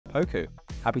Poku,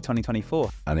 happy 2024.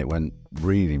 And it went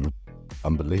really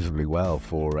unbelievably well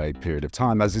for a period of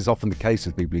time, as is often the case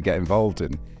with people who get involved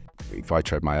in. If I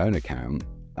trade my own account,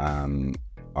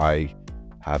 I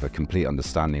have a complete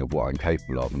understanding of what I'm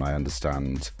capable of, and I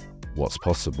understand what's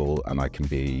possible, and I can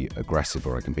be aggressive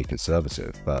or I can be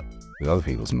conservative. But with other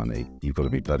people's money, you've got to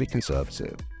be bloody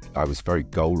conservative. I was very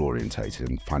goal orientated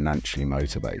and financially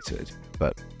motivated,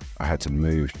 but I had to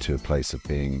move to a place of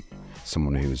being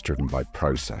someone who was driven by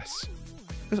process.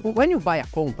 When you buy a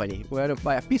company, when you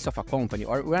buy a piece of a company,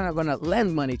 or when you're going to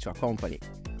lend money to a company,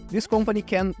 this company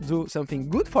can do something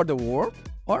good for the world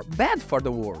or bad for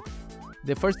the world.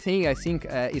 The first thing I think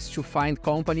is to find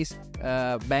companies,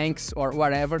 banks or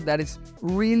whatever that is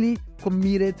really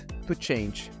committed to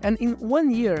change. And in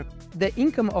 1 year, the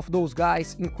income of those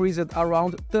guys increased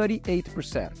around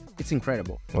 38%. It's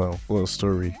incredible. Well, what a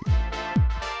story.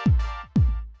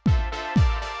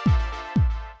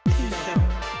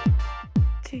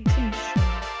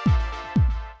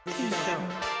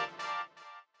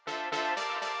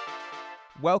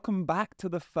 Welcome back to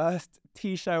the first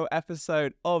T-Show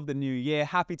episode of the new year.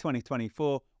 Happy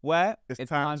 2024, where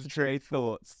it's time to trade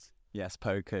thoughts. Yes,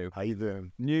 Poku. How you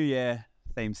doing? New year,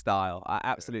 same style. I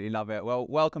absolutely love it. Well,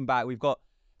 welcome back. We've got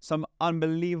some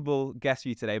unbelievable guests for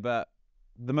you today, but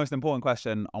the most important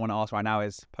question I want to ask right now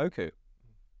is, Poku,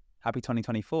 happy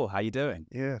 2024. How you doing?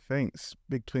 Yeah, thanks.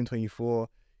 Big 2024.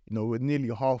 You know, we're nearly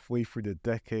halfway through the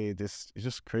decade. It's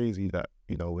just crazy that,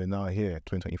 you know, we're now here.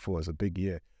 2024 is a big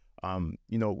year.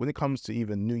 You know, when it comes to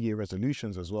even New Year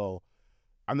resolutions as well,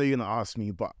 I know you're going to ask me,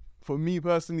 but for me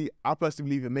personally, I personally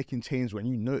believe in making change when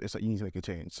you notice that you need to make a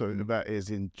change. So that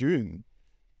is in June,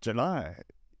 July,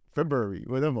 February,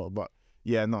 whatever. But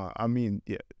yeah, no, I mean,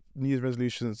 yeah, New Year's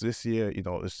resolutions this year, you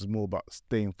know, it's just more about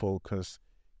staying focused,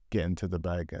 getting to the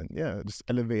bag, and yeah, just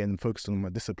elevating and focusing on my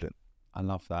discipline. I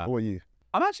love that. What are you?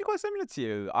 I'm actually quite similar to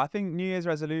you. I think New Year's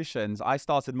resolutions, I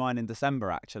started mine in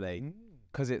December actually.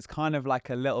 Because it's kind of like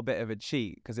a little bit of a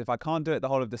cheat. Because if I can't do it the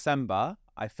whole of December,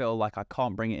 I feel like I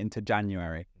can't bring it into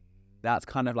January. That's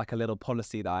kind of like a little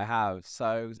policy that I have.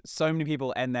 So many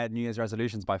people end their New Year's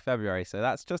resolutions by February. So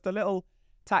that's just a little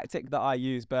tactic that I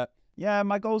use. But yeah,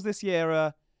 my goals this year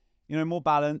are, you know, more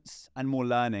balance and more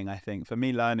learning, I think. For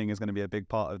me, learning is going to be a big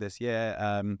part of this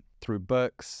year, through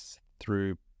books,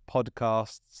 through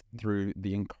podcasts, through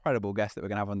the incredible guests that we're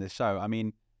going to have on this show. I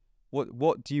mean,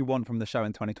 What do you want from the show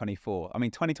in 2024? I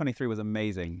mean, 2023 was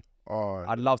amazing.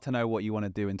 I'd love to know what you want to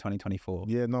do in 2024.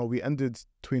 Yeah, no, we ended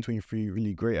 2023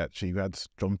 really great, actually. We had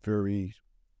John Fury,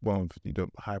 one of the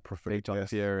high profile Big John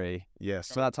Fury. Yes.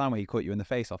 So that time where he caught you in the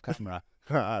face off camera.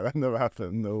 That never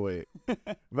happened. No way.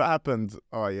 That happened.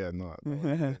 Oh, yeah, no.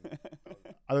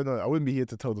 I don't know. I wouldn't be here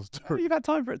to tell the story. You've had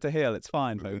time for it to heal. It's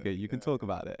fine, Poku. You can talk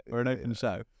about it. We're an open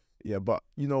show. Yeah, but,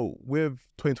 you know, with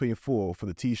 2024 for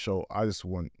the T-Show, I just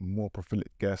want more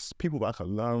prolific guests, people that I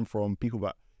can learn from, people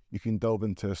that you can delve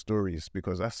into stories,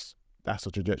 because that's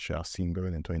the trajectory I've seen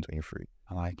going in 2023.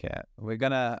 I like it. We're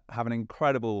going to have an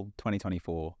incredible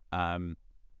 2024. And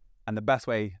the best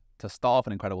way to start off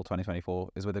an incredible 2024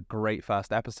 is with a great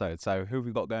first episode. So who have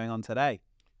we got going on today?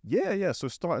 Yeah. So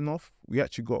starting off, we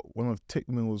actually got one of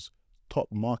Tickmill's top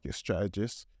market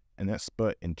strategists, an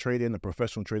expert in trading, a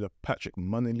professional trader, Patrick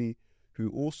Munnelly,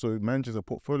 who also manages a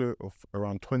portfolio of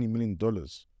around $20 million.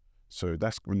 So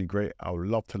that's really great. I would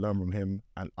love to learn from him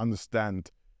and understand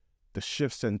the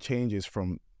shifts and changes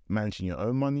from managing your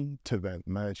own money to then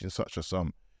managing such a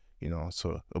sum, you know,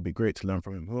 so it'll be great to learn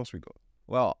from him. Who else we got?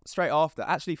 Well, straight after,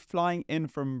 actually flying in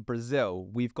from Brazil,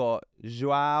 we've got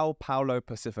Joao Paulo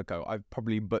Pacifico. I've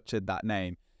probably butchered that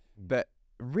name, but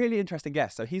really interesting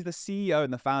guest. So he's the CEO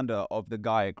and the founder of the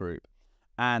Gaia Group,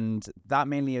 and that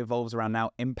mainly evolves around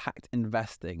now impact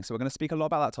investing. So we're going to speak a lot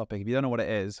about that topic. If you don't know what it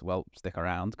is, well, stick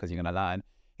around because you're going to learn.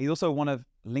 He's also one of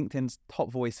LinkedIn's top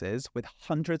voices with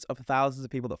hundreds of thousands of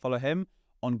people that follow him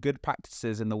on good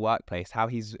practices in the workplace, how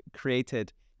he's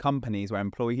created companies where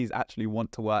employees actually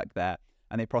want to work there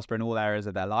and they prosper in all areas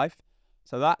of their life.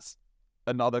 So that's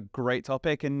another great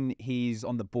topic. And he's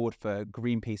on the board for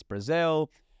Greenpeace Brazil.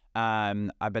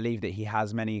 I believe that he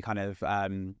has many kind of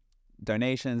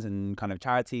donations and kind of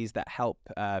charities that help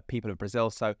people of Brazil.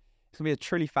 So it's going to be a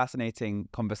truly fascinating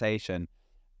conversation.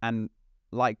 And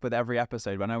like with every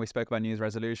episode, I know we spoke about New Year's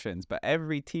resolutions, but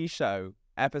every T-Show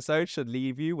episode should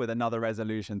leave you with another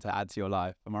resolution to add to your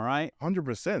life. Am I right?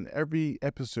 100%. Every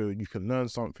episode, you can learn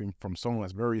something from someone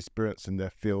that's very experienced in their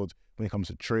field when it comes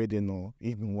to trading or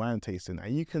even wine tasting.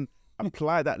 And you can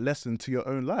apply that lesson to your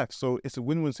own life. So it's a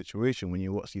win-win situation when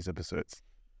you watch these episodes.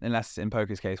 Unless in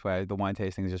Poker's case where the wine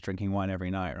tasting is just drinking wine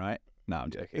every night, right? No,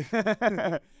 I'm joking.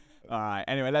 All right.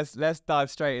 Anyway, let's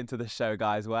dive straight into the show,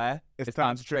 guys. Where It's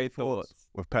time to trade thoughts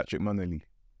with Patrick Munnelly.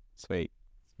 Sweet.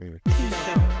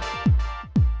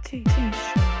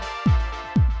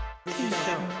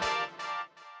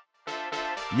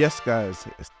 Yes, guys,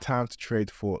 it's time to trade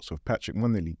thoughts with Patrick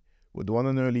Munnelly, with the one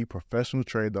and only professional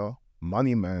trader,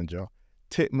 money manager,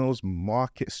 Tickmill's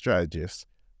market strategist,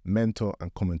 mentor,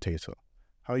 and commentator.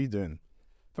 How are you doing?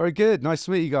 Very good. Nice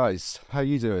to meet you guys. How are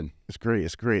you doing? It's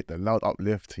great. The loud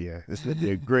uplift here. This will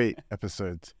be a great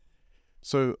episode.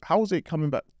 So, how was it coming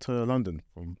back to London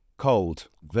from? Cold,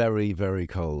 very, very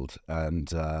cold,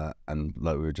 and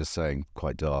like we were just saying,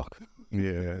 quite dark.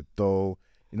 Yeah, though,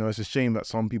 it's a shame that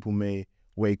some people may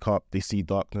wake up, they see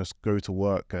darkness, go to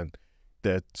work, and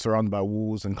they're surrounded by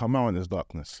walls and come out and there's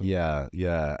darkness. So.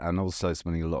 Yeah, and also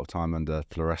spending a lot of time under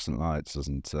fluorescent lights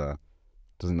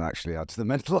doesn't actually add to the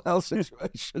mental health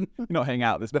situation. You're not hanging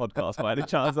out this podcast by any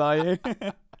chance, are you?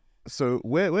 So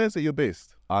where is it you're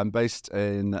based? I'm based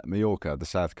in Mallorca, the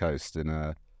south coast, in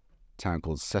a town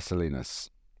called Cesalinas.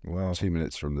 Wow. 2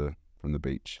 minutes from the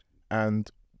beach. And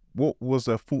what was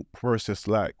the thought process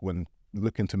like when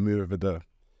looking to move over there?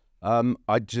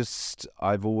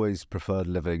 I've always preferred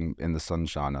living in the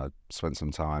sunshine. I spent some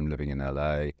time living in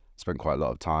LA, spent quite a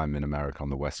lot of time in America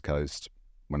on the West Coast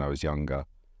when I was younger.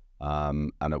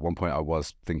 And at one point I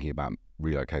was thinking about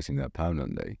relocating there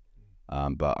permanently.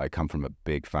 But I come from a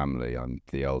big family. I'm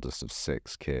the eldest of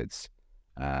 6 kids.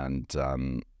 And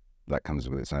that comes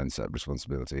with its own set of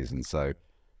responsibilities. And so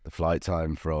the flight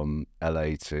time from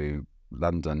LA to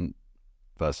London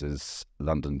versus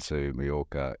London to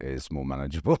Mallorca is more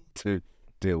manageable to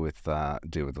deal with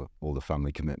all the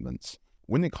family commitments.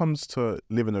 When it comes to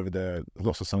living over there,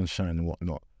 lots of sunshine and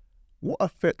whatnot, what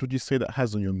effect would you say that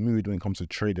has on your mood when it comes to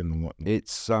trading and whatnot?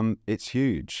 It's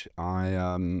huge.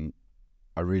 I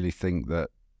really think that,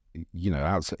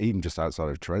 even just outside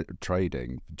of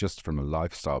trading, just from a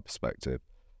lifestyle perspective,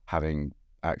 having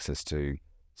access to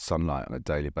sunlight on a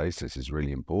daily basis is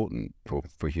really important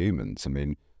for humans. I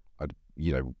mean,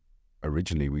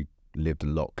 originally we lived a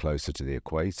lot closer to the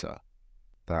equator.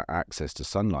 That access to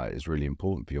sunlight is really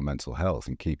important for your mental health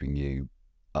and keeping you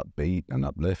upbeat and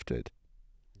uplifted.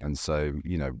 And so,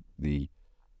 the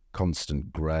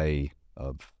constant grey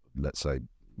of, let's say,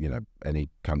 any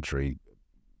country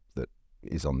that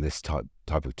is on this type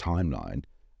of timeline,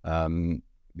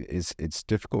 it's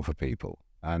difficult for people.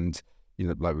 And,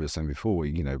 like we were saying before,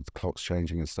 the clock's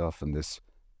changing and stuff, and this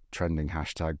trending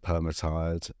hashtag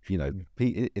permatired,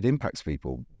 it impacts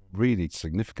people really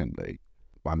significantly.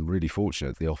 I'm really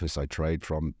fortunate. The office I trade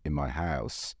from in my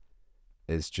house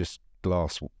is just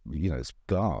glass, it's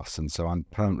glass. And so I'm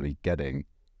permanently getting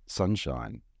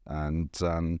sunshine. And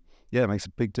it makes a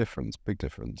big difference.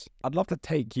 I'd love to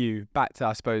take you back to,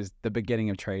 I suppose, the beginning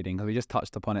of trading, because we just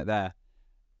touched upon it there.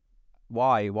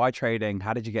 Why trading?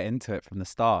 How did you get into it from the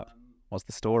start? What's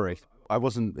the story? I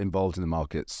wasn't involved in the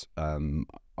markets.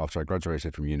 After I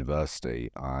graduated from university,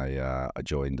 I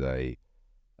joined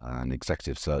an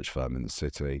executive search firm in the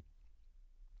city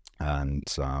and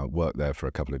worked there for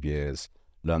a couple of years,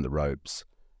 learned the ropes.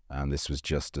 And this was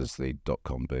just as the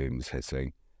dot-com boom was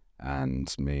hitting.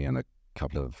 And me and a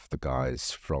couple of the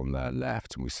guys from there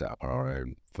left, and we set up our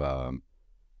own firm.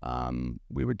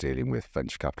 We were dealing with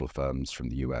venture capital firms from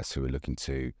the US who were looking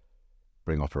to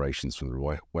bring operations from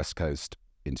the West Coast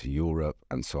into Europe.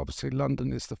 And so obviously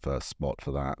London is the first spot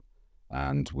for that.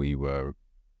 And we were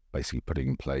basically putting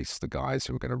in place the guys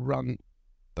who were going to run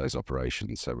those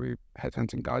operations. So we were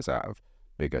headhunting guys out of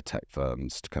bigger tech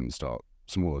firms to come and start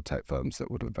smaller tech firms that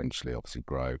would eventually obviously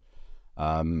grow.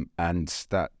 And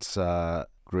that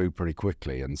grew pretty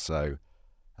quickly. And so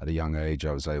at a young age,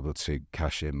 I was able to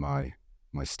cash in my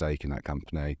stake in that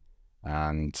company,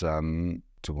 and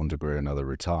to one degree or another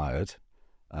retired,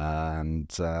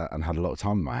 and had a lot of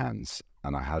time on my hands.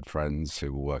 And I had friends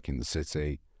who were working in the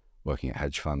city, working at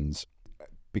hedge funds.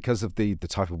 Because of the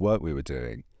type of work we were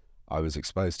doing, I was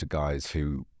exposed to guys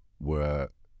who were,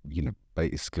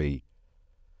 basically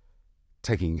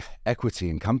taking equity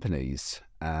in companies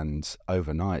and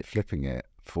overnight flipping it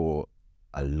for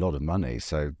a lot of money.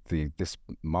 So this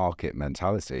market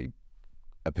mentality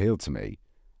appealed to me.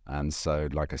 And so,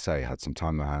 like I say, had some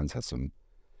time on my hands, had some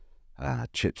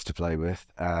chips to play with,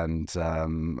 and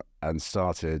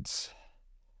started,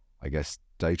 I guess,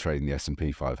 day trading the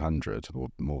S&P 500, or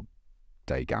more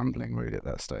day gambling really at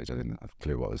that stage. I didn't have a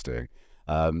clue what I was doing.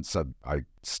 So I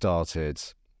started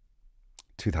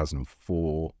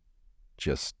 2004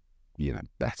 just,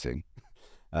 betting.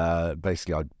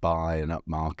 Basically, I'd buy an up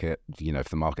market. If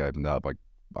the market opened up,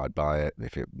 I'd buy it.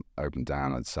 If it opened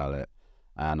down, I'd sell it.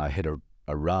 And I hit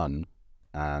a run,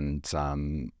 and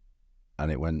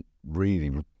and it went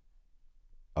really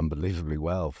unbelievably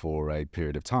well for a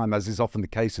period of time, as is often the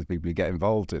case with people who get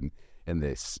involved in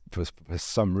this. For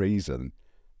some reason,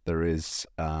 there's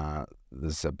a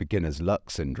beginner's luck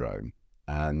syndrome,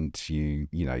 and you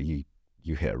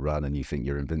hit a run and you think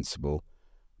you're invincible,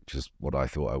 which is what I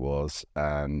thought I was.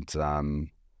 And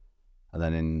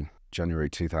then in January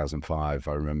 2005,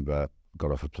 I remember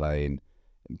got off a plane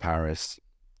in Paris,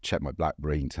 checked my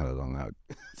BlackBerry, tell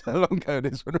how long ago it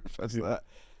is when I first that.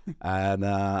 And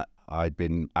I'd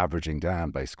been averaging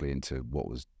down basically into what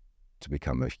was to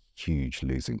become a huge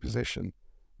losing position.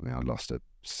 I mean, I lost a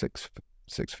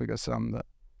six-figure sum.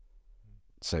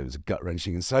 So it was a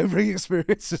gut-wrenching and sobering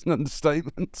experience, is an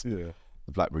understatement. Yeah.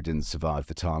 The BlackBerry didn't survive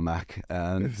the tarmac,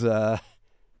 and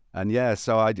yeah,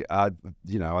 so I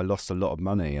lost a lot of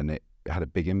money, and it had a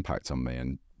big impact on me,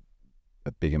 and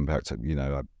a big impact.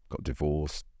 I got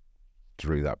divorced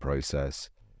through that process,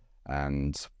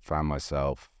 and found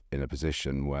myself in a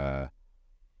position where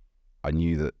I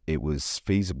knew that it was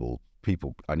feasible.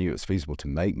 I knew it was feasible to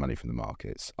make money from the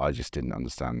markets. I just didn't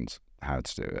understand how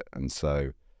to do it, and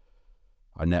so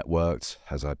I networked,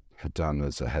 as I had done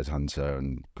as a headhunter,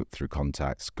 and through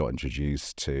contacts got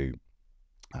introduced to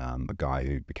a guy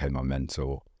who became my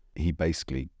mentor. He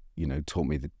basically, taught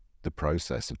me the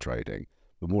process of trading,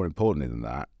 but more importantly than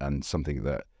that, and something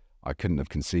that I couldn't have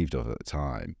conceived of at the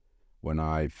time, when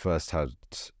I first had,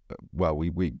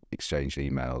 we exchanged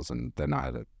emails, and then I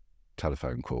had a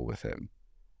telephone call with him,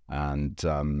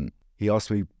 and he asked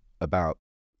me about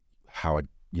how I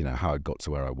got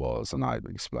to where I was, and I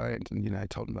explained, and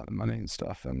told him about the money and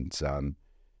stuff, and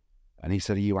he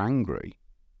said, "Are you angry?"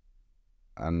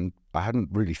 And I hadn't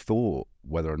really thought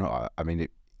whether or not. I mean,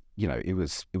 it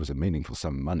was a meaningful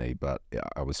sum of money, but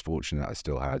I was fortunate I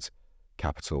still had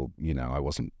capital. I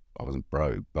wasn't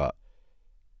broke, but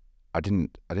I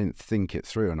didn't think it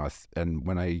through, and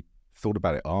when I thought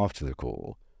about it after the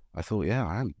call, I thought, yeah,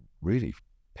 I am really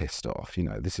pissed off.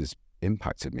 This has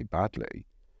impacted me badly.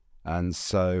 And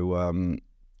so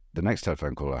the next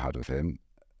telephone call I had with him,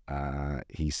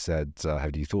 he said,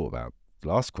 "Have you thought about the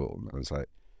last call?" And I was like,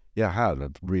 "Yeah, I had.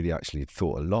 I've really actually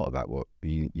thought a lot about what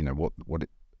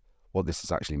this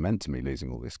has actually meant to me,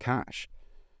 losing all this cash."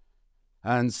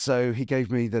 And so he gave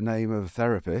me the name of a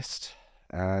therapist,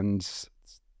 and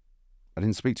I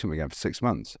didn't speak to him again for 6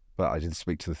 months, but I did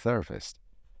speak to the therapist,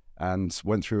 and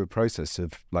went through a process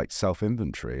of like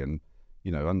self-inventory and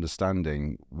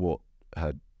understanding what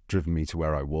had driven me to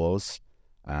where I was,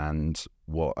 and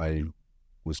what I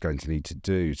was going to need to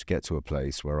do to get to a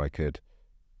place where I could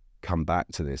come back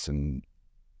to this and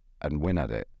win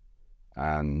at it.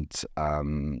 And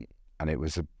it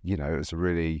was a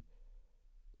really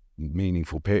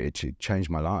meaningful period. It changed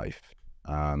my life,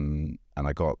 and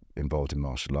I got involved in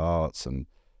martial arts and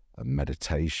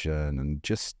meditation, and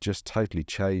just totally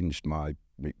changed my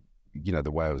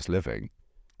the way I was living.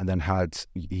 And then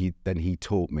he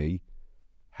taught me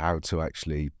how to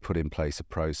actually put in place a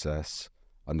process,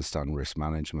 understand risk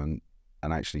management,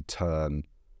 and actually turn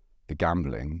the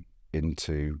gambling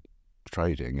into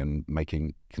trading and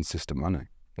making consistent money.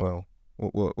 Well,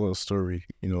 what a story,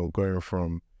 going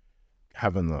from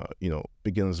having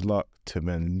beginner's luck to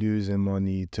then losing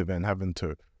money to then having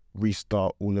to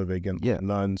restart all over again,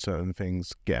 learn certain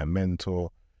things, get a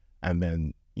mentor, and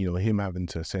then, him having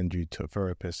to send you to a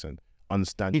therapist and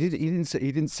understand. He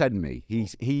didn't send me.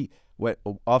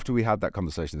 After we had that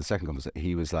conversation, the second conversation,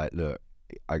 he was like, "Look,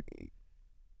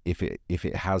 if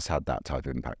it has had that type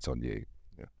of impact on you,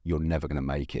 you're never going to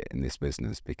make it in this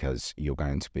business, because you're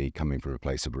going to be coming from a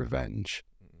place of revenge."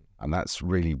 And that's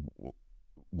really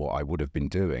what I would have been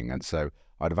doing. And so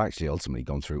I'd have actually ultimately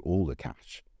gone through all the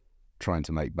cash, trying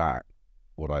to make back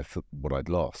what I'd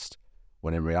lost,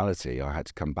 when in reality I had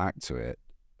to come back to it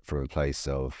from a place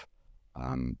of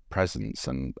presence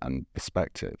and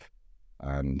perspective,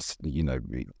 and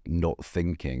not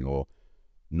thinking or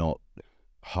not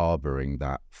harboring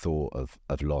that thought of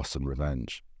loss and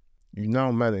revenge. You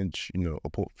now manage, a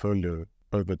portfolio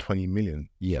over 20 million.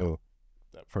 Yeah. So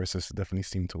that process definitely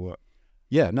seemed to work.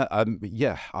 Yeah, no, I that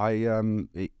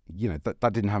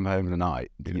didn't happen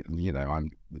overnight.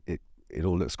 It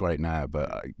all looks great now,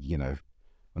 but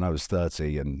when I was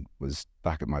 30 and was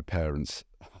back at my parents',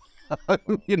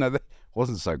 that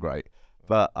wasn't so great.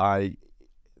 But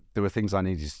there were things I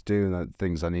needed to do, and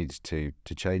things I needed to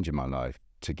change in my life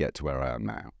to get to where I am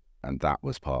now, and that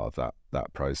was part of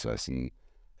that process. And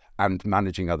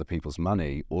managing other people's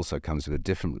money also comes with a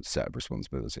different set of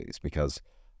responsibilities, because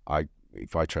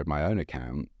if I trade my own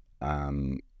account,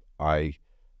 I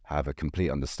have a complete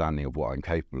understanding of what I'm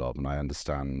capable of, and I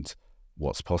understand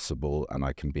what's possible, and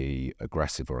I can be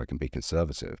aggressive or I can be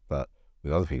conservative. But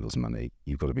with other people's money,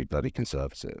 you've got to be bloody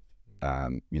conservative.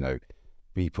 You know,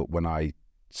 people, when I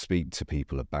speak to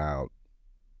people about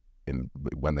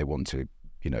when they want to,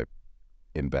 you know,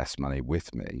 invest money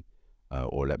with me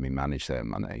or let me manage their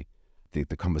money,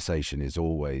 the conversation is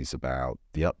always about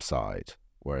the upside.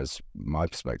 Whereas my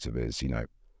perspective is, you know,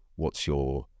 what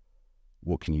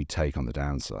can you take on the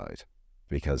downside?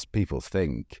 Because people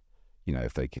think, you know,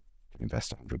 if they can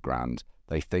invest 100 grand,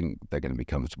 they think they're going to be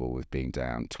comfortable with being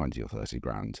down 20 or 30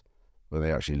 grand. When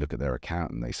they actually look at their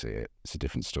account and they see it, it's a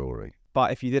different story.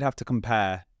 But if you did have to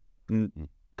compare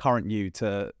current you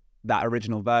to that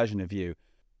original version of you,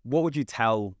 what would you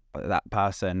tell that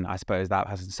person, I suppose, that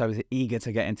person so eager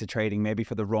to get into trading, maybe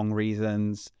for the wrong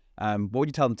reasons? What would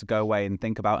you tell them to go away and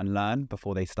think about and learn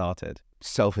before they started?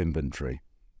 Self-inventory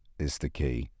is the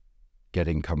key.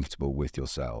 Getting comfortable with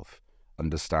yourself,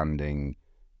 understanding,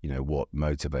 you know, what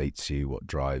motivates you, what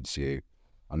drives you,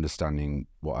 understanding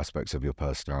what aspects of your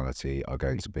personality are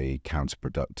going to be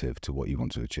counterproductive to what you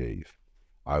want to achieve.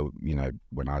 You know,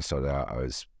 when I started out, I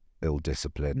was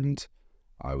ill-disciplined.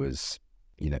 I was,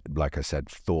 you know, like I said,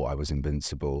 thought I was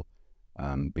invincible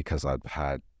because I'd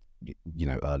had, you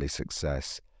know, early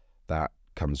success. That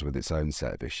comes with its own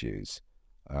set of issues.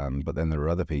 But then there are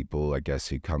other people, I guess,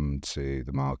 who come to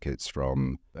the markets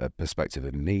from a perspective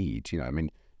of need. You know, I mean,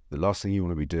 the last thing you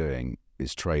want to be doing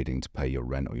is trading to pay your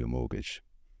rent or your mortgage.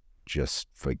 Just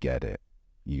forget it.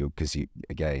 Because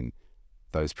again,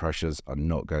 those pressures are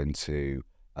not going to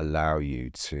allow you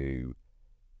to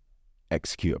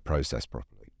execute a process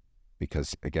properly.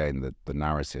 Because again, the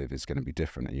narrative is going to be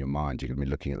different in your mind. You're going to be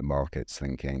looking at the markets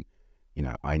thinking, you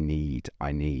know, I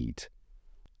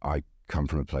come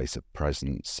from a place of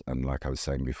presence. And like I was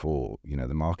saying before, you know,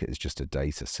 the market is just a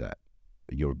data set.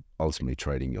 You're ultimately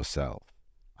trading yourself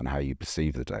and how you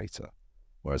perceive the data.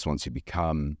 Whereas once you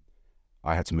become,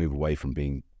 I had to move away from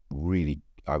being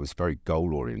I was very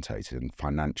goal orientated and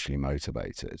financially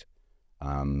motivated.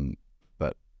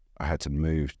 But I had to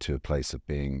move to a place of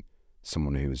being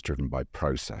someone who was driven by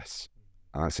process.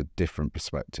 And that's a different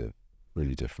perspective,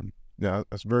 really different. Yeah,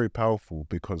 that's very powerful,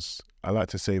 because I like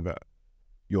to say that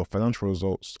your financial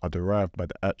results are derived by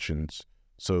the actions.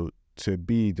 So to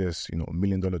be this, you know, $1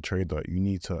 million trader, you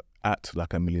need to act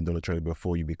like a $1 million trader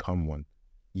before you become one.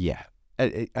 Yeah.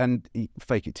 And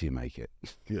fake it till you make it.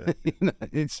 Yeah. You know,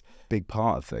 it's a big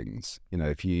part of things. You know,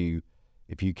 if you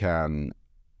can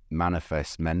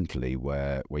manifest mentally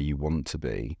where you want to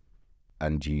be,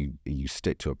 and you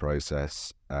stick to a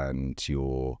process, and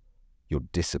you're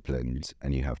disciplined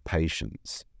and you have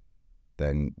patience,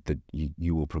 then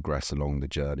you will progress along the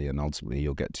journey, and ultimately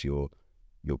you'll get to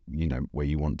your you know, where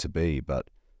you want to be. But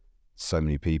so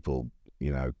many people,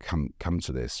 you know, come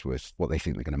to this with what they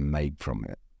think they're going to make from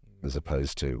it, as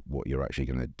opposed to what you're actually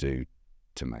going to do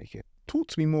to make it. Talk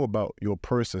to me more about your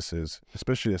processes,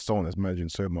 especially as someone that's managing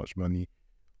so much money.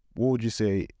 What would you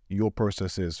say your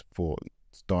process is for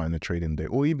starting a trading day,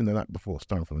 or even the night before,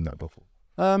 starting from the night before?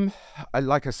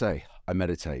 Like I say, I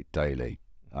meditate daily.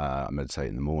 I meditate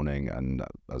in the morning, and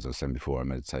as I was saying before, I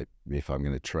meditate if I'm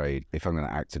going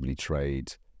to actively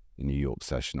trade the New York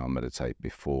session, I'll meditate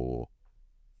before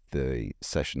the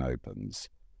session opens,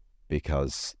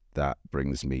 because that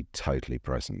brings me totally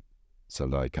present. So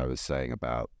like I was saying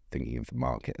about thinking of the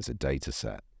market as a data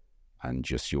set, and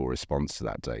just your response to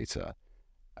that data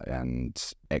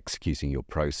and executing your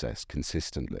process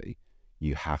consistently,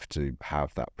 you have to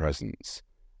have that presence.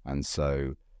 And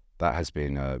so that has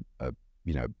been a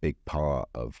big part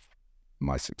of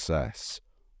my success.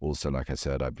 Also, like I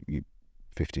said,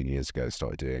 15 years ago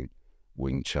started doing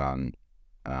Wing Chun,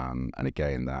 and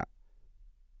again, that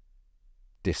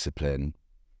discipline,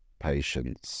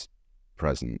 patience,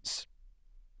 presence,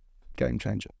 game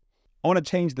changer. I want to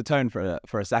change the tone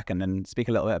for a second and speak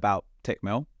a little bit about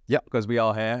Tickmill. Yeah. Because we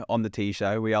are here on the tea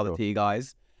show. We are the Sure. tea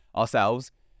guys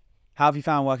ourselves. How have you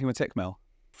found working with Tickmill?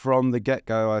 From the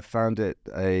get-go, I found it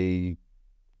a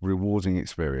rewarding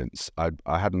experience. I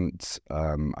hadn't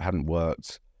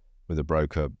worked with a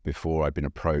broker before. I'd been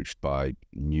approached by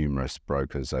numerous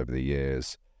brokers over the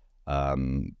years,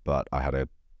 but I had a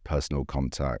personal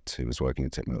contact who was working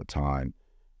at Tickmill at the time,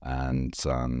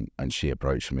 and she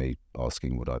approached me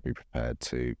asking would I be prepared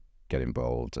to get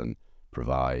involved and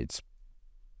provide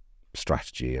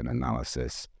strategy and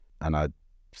analysis. And I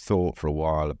thought for a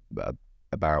while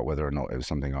about whether or not it was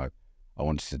something I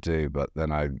wanted to do, but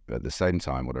then at the same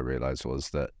time, what I realized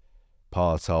was that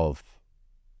part of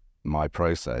my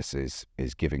process is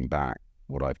giving back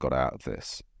what I've got out of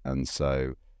this. And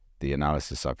so the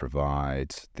analysis I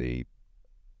provide, the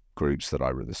groups that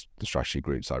the strategy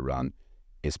groups I run,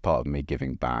 is part of me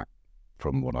giving back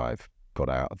from what I've got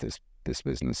out of this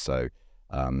business. So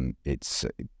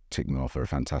Tickmill offer a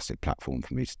fantastic platform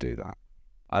for me to do that.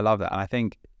 I love that. And I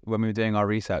think when we were doing our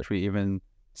research, we even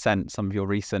sent some of your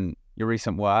recent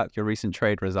work, your recent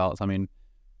trade results. I mean,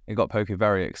 it got Poku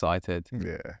very excited.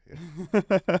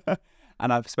 Yeah.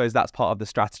 And I suppose that's part of the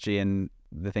strategy and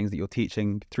the things that you're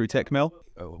teaching through Tickmill.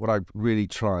 What I really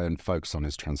try and focus on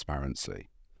is transparency.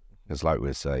 Because like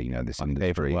we say, this My industry...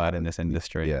 favorite word in this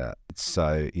industry. Yeah.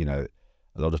 So, a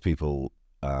lot of people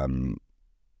are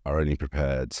only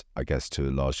prepared, I guess, to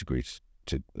a large degree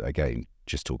to, again,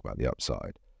 just talk about the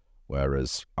upside.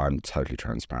 Whereas I'm totally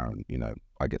transparent.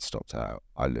 I get stopped out,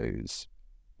 I lose.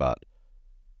 But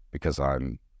because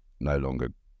I'm no longer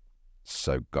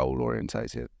so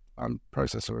goal-orientated, I'm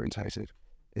process-orientated,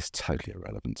 it's totally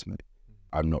irrelevant to me.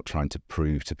 I'm not trying to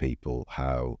prove to people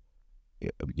how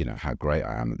great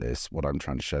I am at this. What I'm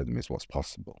trying to show them is what's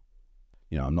possible.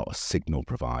 I'm not a signal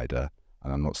provider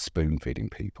and I'm not spoon-feeding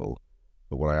people.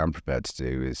 But what I am prepared to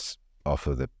do is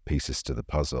offer the pieces to the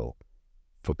puzzle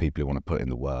for people who want to put in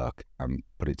the work and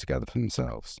put it together for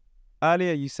themselves.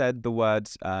 Earlier you said the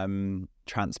words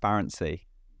transparency.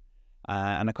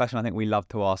 And a question I think we love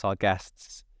to ask our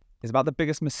guests is about the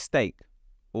biggest mistake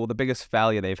or the biggest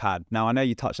failure they've had. Now, I know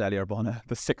you touched earlier upon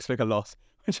the 6-figure loss,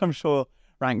 which I'm sure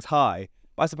ranks high.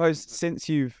 But I suppose since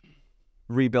you've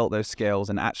rebuilt those skills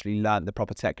and actually learned the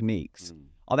proper techniques,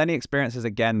 are there any experiences,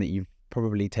 again, that you've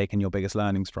probably taken your biggest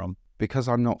learnings from? Because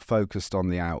I'm not focused on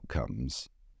the outcomes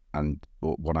and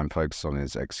what I'm focused on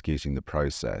is executing the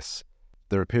process,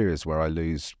 there are periods where I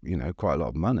lose, quite a lot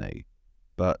of money.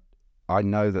 But I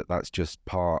know that that's just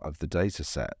part of the data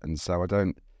set. And so I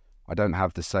don't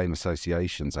have the same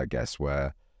associations, I guess,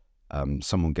 where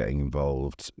someone getting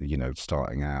involved,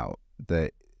 starting out,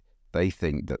 they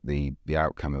think that the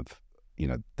outcome of,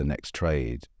 the next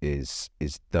trade is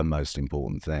the most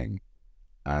important thing.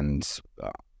 And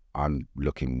I'm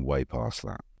looking way past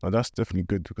that. And that's definitely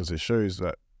good because it shows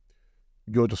that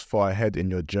you're just far ahead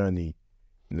in your journey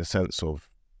in the sense of,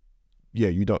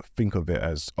 you don't think of it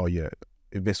as,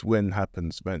 if this win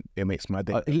happens, then it makes my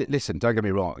day. Listen, don't get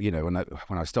me wrong.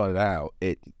 When I started out,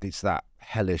 it's that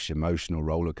hellish emotional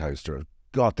roller coaster of,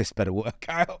 God, this better work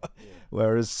out. Yeah.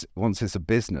 Whereas once it's a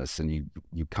business and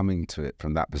you coming to it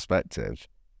from that perspective,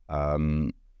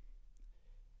 it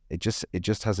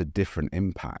just has a different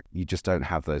impact. You just don't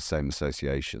have those same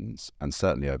associations, and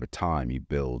certainly over time you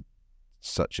build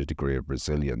such a degree of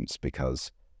resilience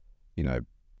because,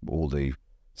 all the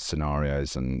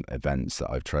scenarios and events that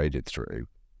I've traded through,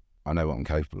 I know what I'm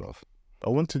capable of. I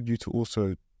wanted you to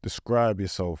also describe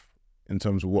yourself in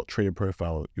terms of what trader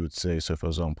profile you would say. So for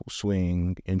example,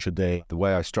 swing, intraday. The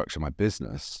way I structure my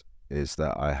business is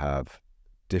that I have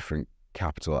different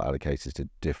capital allocated to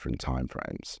different time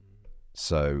frames.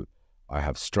 So I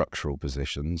have structural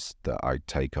positions that I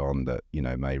take on that,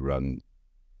 may run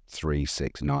 3,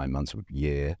 6, 9 months of a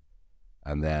year.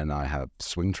 And then I have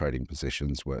swing trading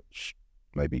positions, which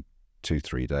maybe 2,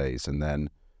 3 days. And then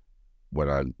when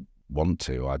I want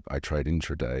to, I trade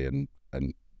intraday and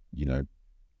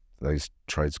those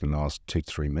trades can last 2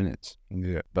 to 3 minutes.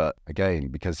 Yeah. But again,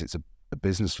 because it's a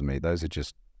business for me, those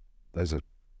are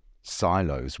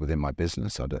silos within my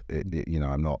business.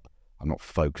 I'm not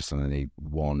focused on any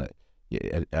one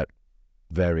at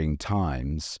varying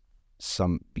times.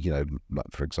 Some, like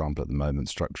for example, at the moment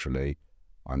structurally,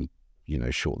 I'm,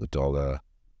 short the dollar,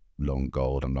 long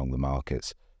gold, and long the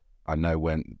markets. I know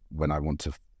when I want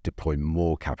to deploy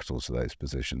more capital to those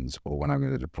positions, or when I'm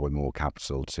going to deploy more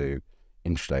capital to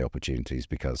intraday opportunities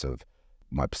because of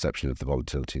my perception of the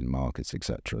volatility in the markets,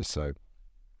 etc. So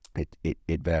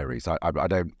it varies. I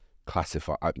don't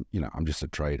classify. I'm just a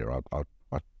trader. I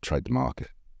trade the market.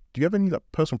 Do you have any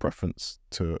personal preference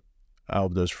to out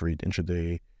of those three,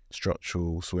 intraday,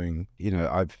 structural, swing?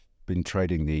 I've been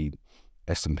trading the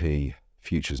S&P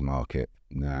futures market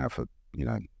now for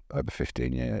over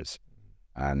 15 years,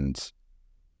 and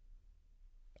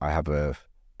I have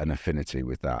an affinity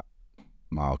with that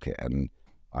market, and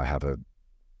I have a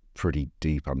pretty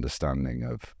deep understanding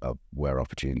of where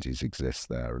opportunities exist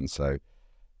there, and so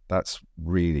that's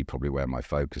really probably where my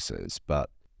focus is. But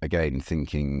again,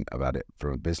 thinking about it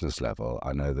from a business level,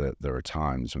 I know that there are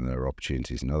times when there are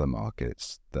opportunities in other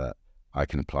markets that I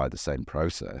can apply the same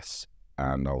process,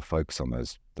 and I'll focus on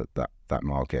that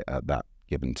market at that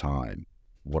given time.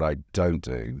 What I don't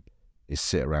do is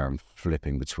sit around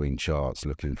flipping between charts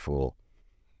looking for,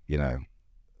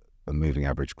 a moving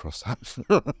average cross-ups.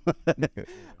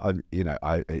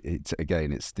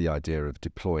 It's the idea of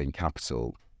deploying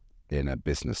capital in a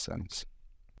business sense.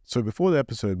 So before the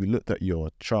episode, we looked at your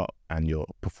chart and your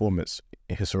performance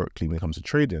historically when it comes to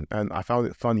trading, and I found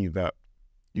it funny that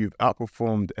you've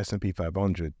outperformed the S&P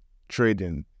 500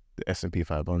 trading the S&P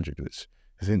 500, which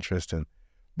is interesting.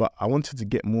 But I wanted to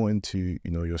get more into,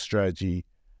 your strategy.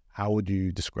 How would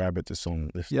you describe it to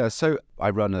some listeners? Yeah, so I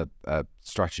run a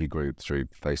strategy group through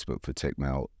Facebook for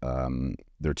Tickmill.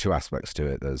 There are two aspects to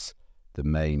it. There's the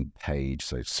main page,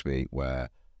 so to speak, where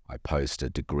I post a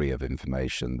degree of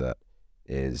information that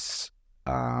is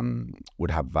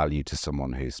would have value to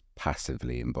someone who's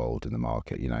passively involved in the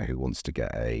market, who wants to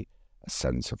get a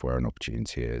sense of where an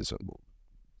opportunity is.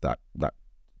 That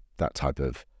type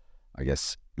of, I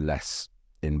guess, less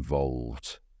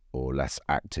involved or less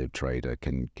active trader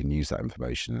can use that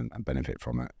information and benefit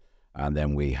from it. And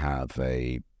then we have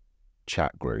a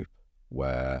chat group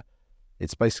where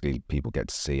it's basically people get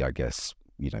to see, I guess,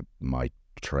 my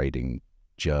trading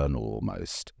journal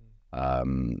almost.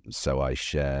 So I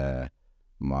share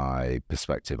my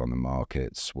perspective on the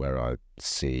markets, where I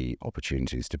see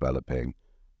opportunities developing.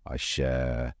 I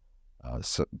share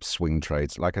swing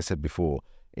trades. Like I said before,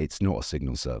 it's not a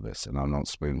signal service, and I'm not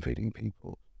spoon feeding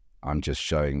people. I'm just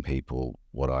showing people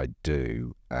what I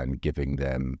do and giving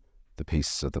them the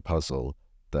pieces of the puzzle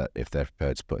that if they're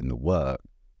prepared to put in the work,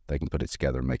 they can put it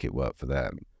together and make it work for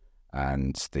them.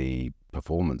 And the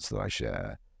performance that I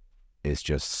share is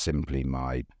just simply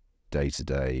my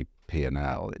day-to-day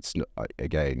P&L. It's not,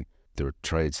 again, there are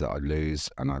trades that I lose,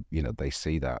 and they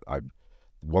see that.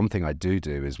 One thing I do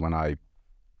is when I,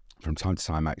 from time to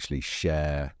time, actually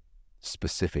share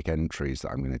specific entries that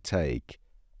I'm going to take,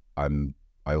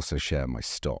 I also share my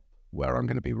stop where I'm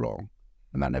going to be wrong,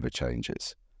 and that never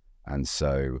changes. And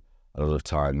so a lot of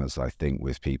times, I think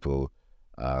with people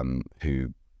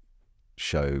who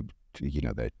show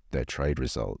their trade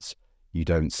results, you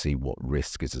don't see what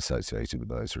risk is associated with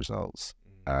those results.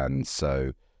 And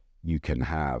so you can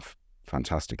have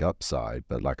fantastic upside,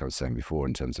 but like I was saying before,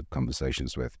 in terms of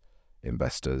conversations with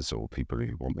investors or people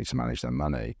who want me to manage their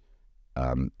money,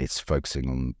 it's focusing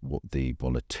on what the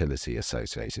volatility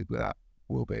associated with that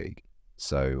will be.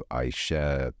 So I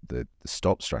share the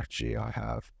stop strategy I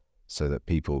have so that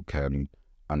people can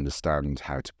understand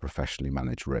how to professionally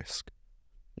manage risk.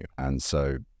 Yeah. And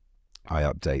so I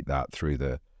update that through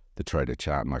the trader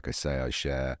chat. And like I say, I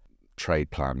share trade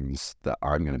plans that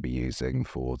I'm going to be using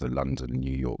for the London and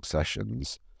New York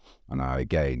sessions. And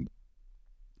again,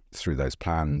 through those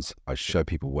plans, I show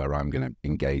people where I'm going to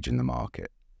engage in the market.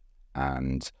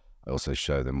 And I also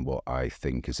show them what I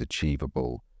think is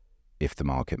achievable if the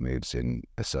market moves in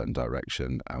a certain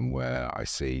direction, and where I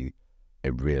see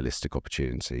a realistic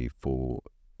opportunity for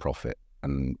profit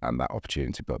and that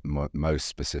opportunity. But most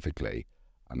specifically,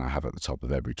 and I have at the top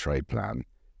of every trade plan,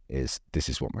 this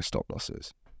is what my stop loss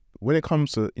is. When it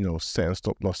comes to, setting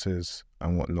stop losses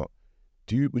and whatnot,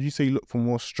 would you say you look for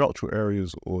more structural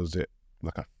areas, or is it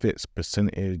like a fixed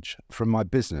percentage? From my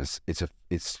business, it's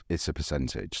a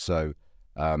percentage. So,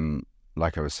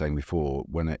 like I was saying before,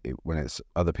 when it's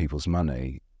other people's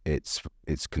money, it's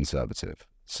conservative.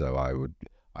 So I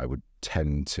would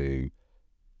tend to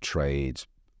trade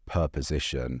per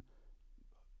position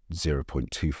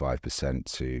 0.25%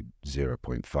 to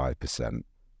 0.5%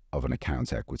 of an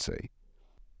account equity,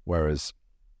 whereas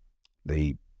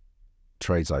the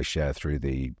trades I share through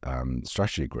the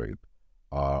strategy group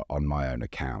are on my own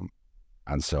account.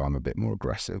 And so I'm a bit more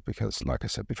aggressive because, like I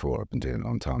said before, I've been doing it a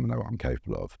long time and know what I'm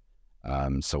capable of.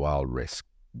 So I'll risk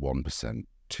 1%,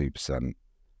 2%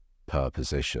 per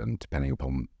position, depending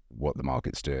upon what the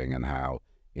market's doing and how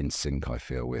in sync I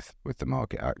feel with the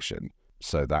market action.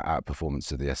 So that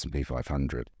outperformance of the S&P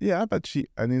 500. Yeah, I have actually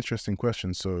an interesting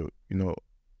question. So,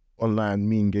 online,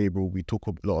 me and Gabriel, we talk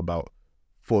a lot about,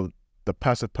 for the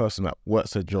passive person that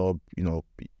works a job,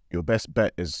 your best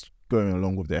bet is going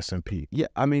along with the S&P. Yeah,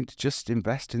 I mean, just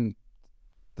invest in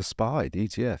the SPY, the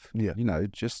ETF. Yeah.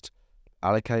 Just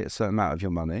allocate a certain amount of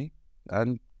your money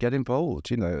and get involved,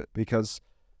 because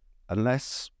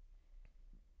unless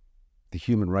the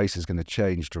human race is going to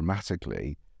change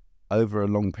dramatically over a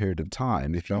long period of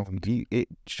time, it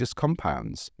just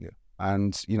compounds. Yeah.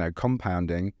 And,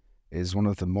 compounding is one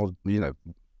of the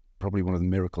probably one of the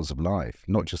miracles of life,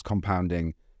 not just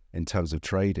compounding in terms of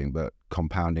trading, but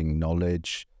compounding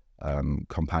knowledge,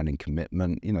 compounding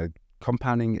commitment.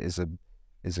 Compounding is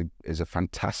a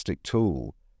fantastic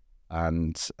tool.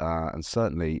 And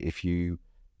certainly if you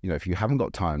haven't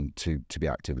got time to be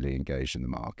actively engaged in the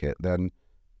market, then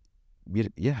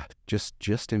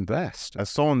just invest. As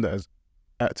someone that has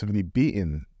actively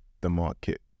beaten the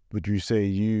market, would you say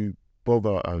you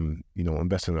bother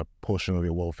investing a portion of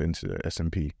your wealth into the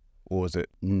S&P, or is it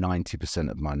 90%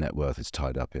 of my net worth is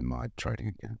tied up in my trading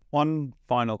account? One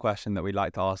final question that we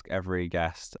like to ask every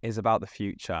guest is about the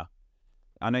future.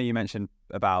 I know you mentioned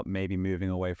about maybe moving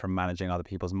away from managing other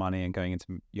people's money and going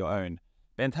into your own.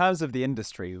 But in terms of the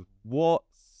industry,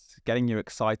 what's getting you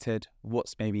excited?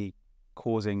 What's maybe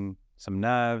causing some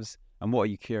nerves? And what are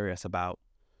you curious about?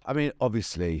 I mean,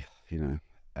 obviously,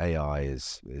 AI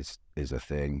is a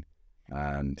thing,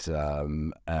 and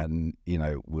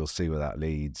we'll see where that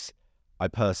leads. I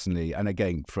personally, and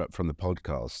again from the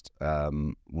podcast,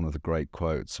 one of the great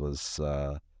quotes was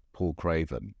Paul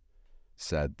Craven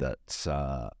said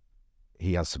that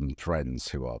he has some friends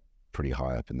who are pretty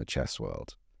high up in the chess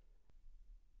world.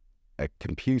 A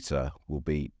computer will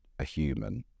beat a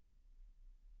human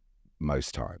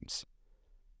most times,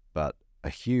 but a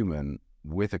human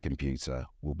with a computer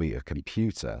will beat a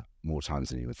computer more times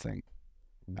than you would think.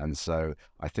 And so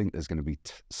I think there's going to be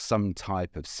some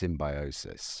type of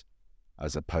symbiosis,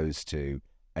 as opposed to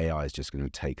AI is just going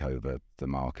to take over the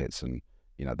markets, and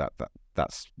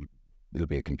it'll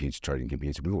be a computer trading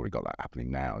computer. We've already got that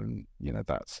happening now, and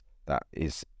that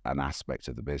is an aspect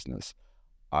of the business.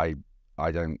 I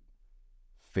don't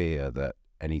fear that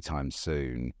anytime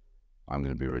soon I'm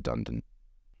going to be redundant.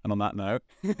 And on that note,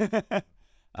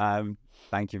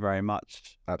 thank you very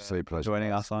much. Absolute pleasure. For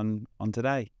joining us on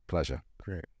today. Pleasure.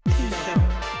 Great.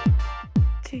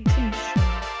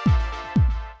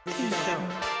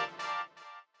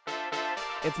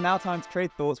 It's now time to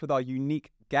trade thoughts with our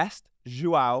unique guest,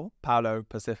 Joao Paulo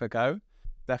Pacifico.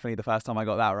 Definitely the first time I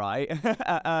got that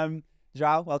right.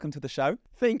 Joao, welcome to the show.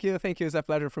 Thank you. It's a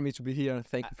pleasure for me to be here.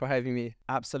 Thank you for having me.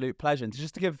 Absolute pleasure. And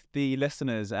just to give the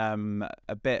listeners a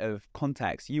bit of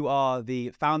context, you are the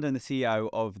founder and the CEO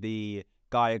of the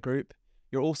Gaia Group.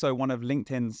 You're also one of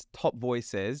LinkedIn's top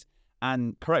voices.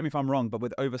 And correct me if I'm wrong, but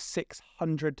with over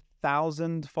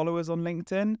 600,000 followers on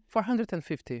LinkedIn.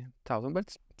 450,000,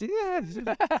 but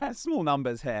yeah, small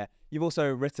numbers here. You've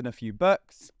also written a few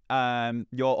books.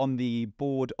 You're on the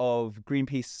board of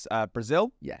Greenpeace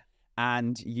Brazil. Yeah.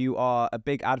 And you are a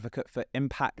big advocate for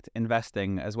impact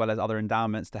investing, as well as other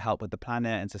endowments to help with the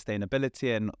planet and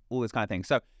sustainability and all this kind of thing.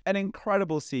 So an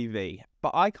incredible CV.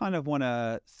 But I kind of want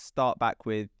to start back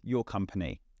with your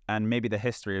company and maybe the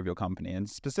history of your company, and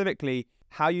specifically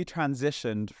how you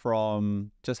transitioned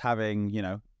from just having,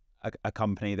 a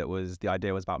company that the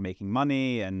idea was about making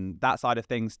money and that side of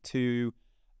things, to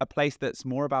a place that's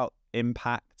more about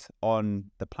impact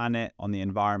on the planet, on the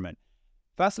environment.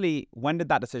 Firstly, when did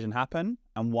that decision happen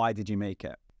and why did you make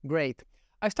it? Great.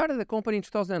 I started the company in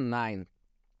 2009,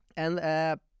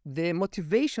 and the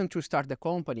motivation to start the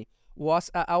company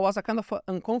was I was kind of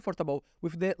uncomfortable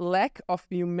with the lack of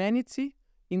humanity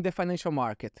in the financial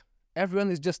market. Everyone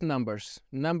is just numbers,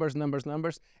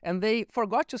 and they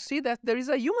forgot to see that there is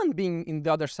a human being in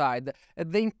the other side.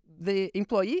 The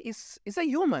employee is a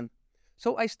human.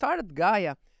 So I started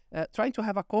Gaia trying to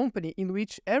have a company in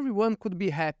which everyone could be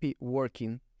happy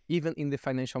working, even in the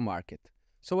financial market.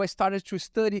 So I started to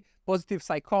study positive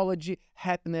psychology,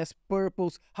 happiness,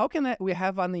 purpose. How can we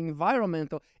have an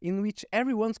environment in which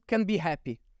everyone can be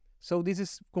happy? So this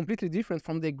is completely different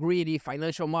from the greedy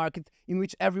financial market in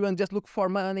which everyone just look for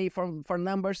money, for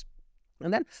numbers.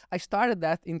 And then I started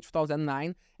that in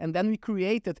 2009, and then we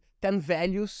created 10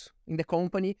 values in the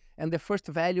company. And the first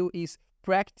value is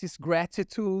practice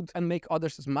gratitude and make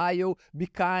others smile, be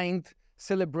kind,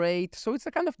 celebrate. So it's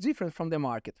a kind of different from the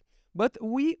market. But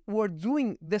we were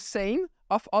doing the same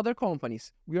of other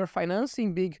companies. We are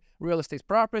financing big real estate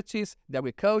properties, the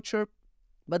agriculture.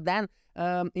 But then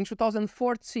in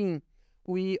 2014,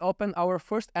 we opened our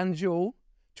first NGO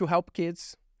to help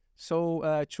kids.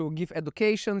 So to give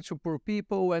education to poor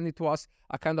people, and it was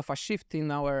a kind of a shift in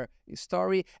our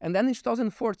story. And then in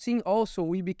 2014 also,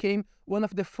 we became one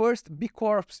of the first B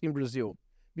Corps in Brazil.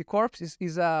 B Corps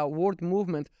is a world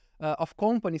movement of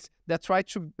companies that try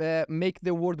to make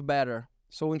the world better.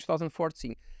 So in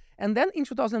 2014. And then in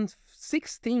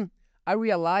 2016, I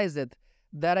realized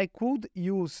that I could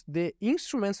use the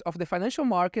instruments of the financial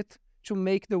market to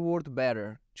make the world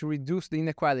better, to reduce the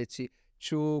inequality,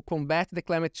 to combat the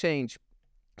climate change.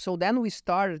 So then we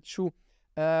started to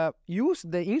use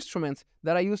the instruments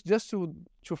that I used just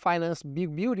to finance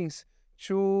big buildings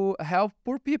to help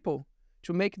poor people,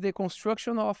 to make the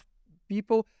construction of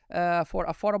people for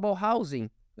affordable housing.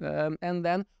 And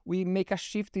then we make a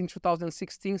shift in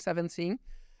 2016, 17.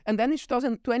 And then in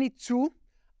 2022,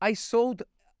 I sold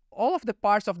all of the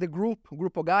parts of the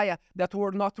Grupo Gaia, that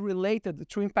were not related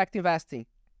to impact investing.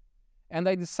 And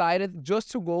I decided just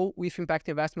to go with impact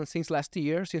investment since last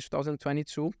year, since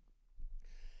 2022.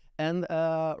 And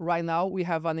right now we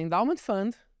have an endowment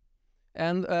fund,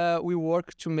 and we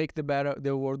work to make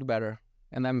the world better.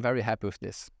 And I'm very happy with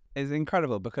this. It's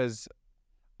incredible because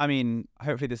I mean,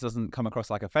 hopefully this doesn't come across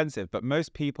like offensive, but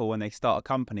most people, when they start a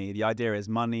company, the idea is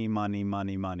money, money,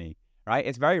 money, money, right?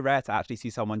 It's very rare to actually see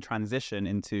someone transition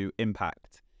into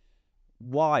impact.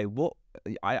 Why? What?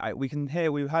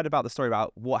 We've heard about the story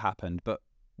about what happened, but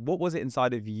what was it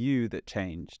inside of you that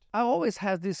changed? I always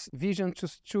had this vision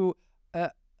to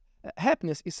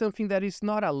happiness is something that is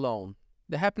not alone.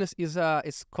 The happiness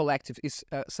is collective, is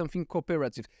something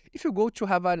cooperative. If you go to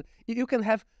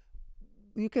have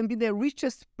you can be the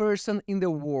richest person in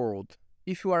the world.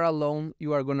 If you are alone,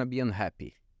 you are gonna be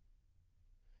unhappy.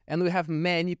 And we have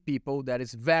many people that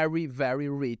is very, very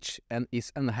rich and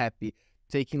is unhappy,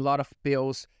 taking a lot of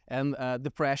pills and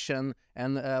depression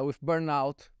and with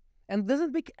burnout, and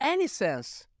doesn't make any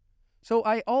sense. So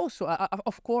I also,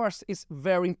 of course, it's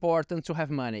very important to have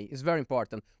money. It's very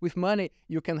important. With money,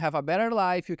 you can have a better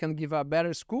life. You can give a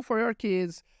better school for your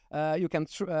kids. You can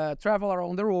travel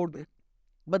around the world.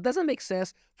 But doesn't make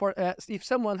sense for if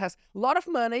someone has a lot of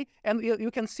money, and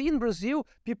you can see in Brazil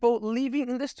people living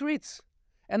in the streets.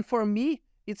 And for me,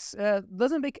 it's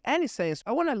doesn't make any sense.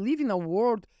 I want to live in a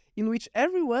world in which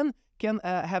everyone can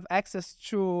have access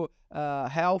to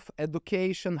health,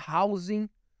 education, housing.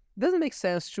 Doesn't make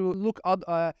sense to look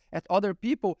at other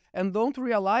people and don't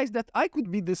realize that I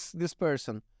could be this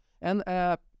person. And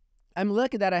I'm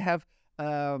lucky that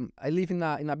I live in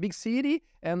a big city,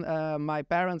 and my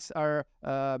parents are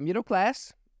middle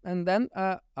class, and then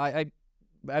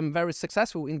I'm very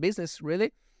successful in business,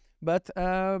 really. But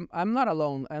I'm not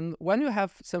alone. And when you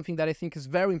have something that I think is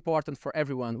very important for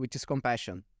everyone, which is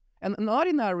compassion, and not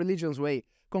in a religious way.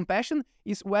 Compassion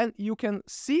is when you can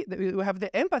see, you have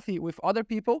the empathy with other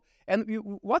people, and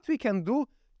what we can do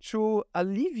to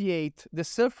alleviate the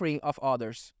suffering of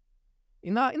others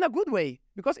in a good way,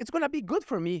 because it's going to be good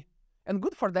for me and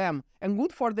good for them and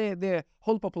good for the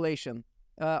whole population.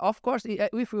 Of course,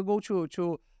 if we go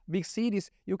to big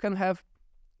cities, you can have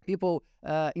people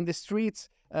in the streets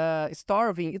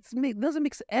starving. It doesn't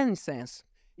make any sense.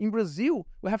 In Brazil,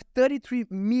 we have 33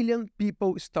 million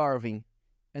people starving.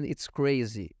 And it's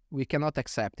crazy. We cannot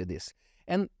accept this.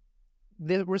 And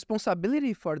the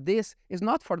responsibility for this is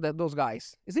not for those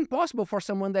guys. It's impossible for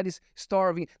someone that is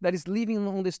starving, that is living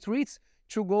on the streets,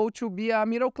 to go to be a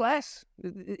middle class.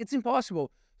 It's impossible.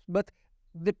 But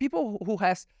the people who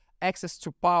has access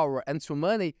to power and to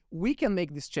money, we can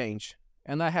make this change.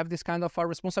 And I have this kind of a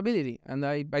responsibility. And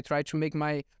I try to make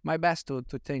my best to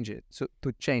change it.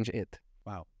 To change it.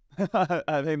 Wow.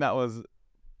 I think that was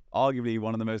arguably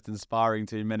one of the most inspiring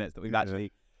 2 minutes that we've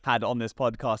actually had on this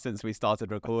podcast since we started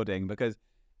recording, because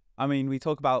I mean, we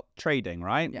talk about trading,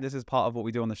 right? Yeah. This is part of what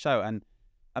we do on the show, and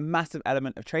a massive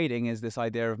element of trading is this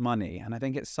idea of money. And I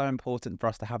think it's so important for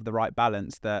us to have the right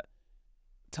balance, that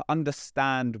to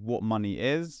understand what money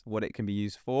is, what it can be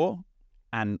used for,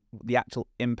 and the actual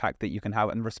impact that you can have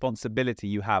and responsibility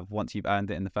you have once you've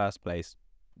earned it in the first place.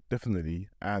 Definitely.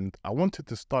 And I wanted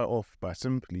to start off by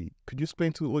simply, could you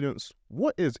explain to the audience,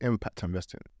 what is impact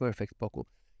investing? Perfect, Paco.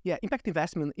 Yeah, impact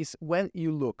investment is when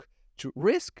you look to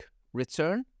risk,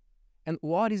 return, and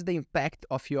what is the impact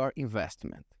of your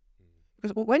investment.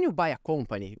 Because when you buy a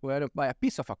company, when you buy a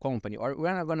piece of a company, or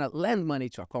when you're going to lend money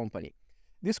to a company,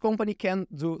 this company can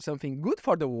do something good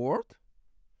for the world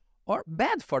or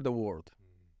bad for the world.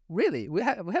 Really, we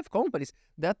have companies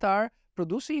that are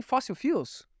producing fossil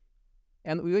fuels.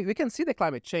 And we can see the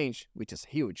climate change, which is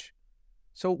huge.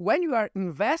 So when you are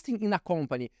investing in a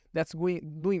company that's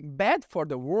doing bad for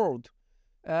the world,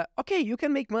 okay, you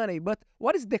can make money, but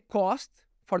what is the cost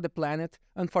for the planet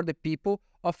and for the people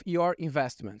of your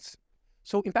investments?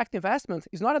 So impact investment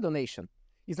is not a donation.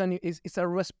 It's a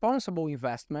responsible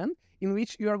investment in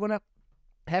which you are going to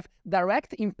have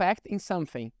direct impact in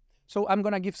something. So I'm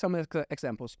going to give some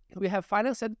examples. We have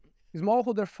financed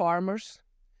smallholder farmers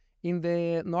in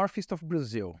the northeast of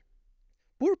Brazil.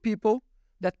 Poor people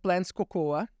that plants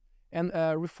cocoa and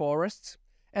reforests.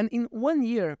 And in 1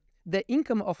 year, the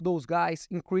income of those guys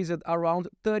increased around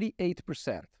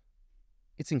 38%.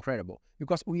 It's incredible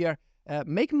because we are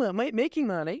making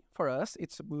money for us.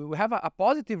 We have a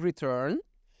positive return.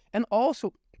 And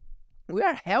also, we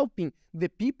are helping the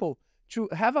people to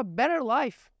have a better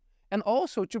life and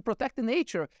also to protect the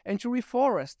nature and to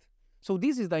reforest. So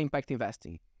this is the impact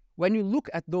investing. When you look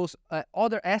at those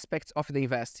other aspects of the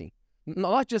investing,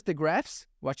 not just the graphs,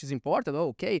 which is important.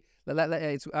 Okay,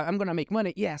 I'm going to make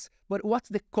money. Yes, but what's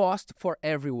the cost for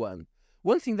everyone?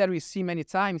 One thing that we see many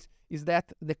times is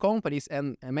that the companies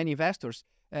and many investors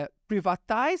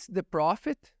privatize the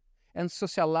profit and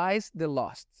socialize the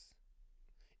loss.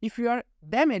 If you are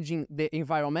damaging the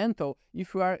environmental,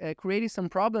 if you are creating some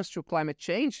problems to climate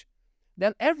change,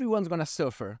 then everyone's going to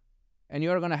suffer and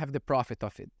you're going to have the profit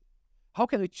of it. How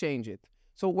can we change it?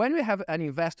 So when we have an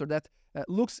investor that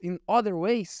looks in other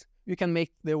ways, we can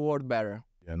make the world better.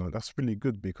 Yeah, no, that's really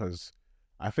good, because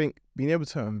I think being able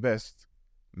to invest,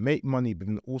 make money, but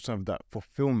then also have that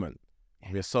fulfillment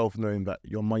of yourself, knowing that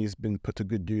your money's been put to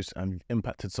good use and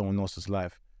impacted someone else's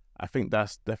life. I think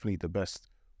that's definitely the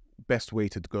best way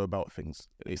to go about things.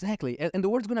 Exactly. And the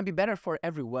world's going to be better for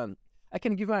everyone. I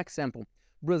can give you an example.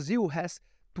 Brazil has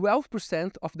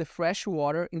 12% of the fresh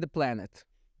water in the planet.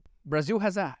 Brazil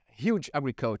has a huge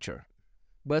agriculture,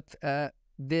 but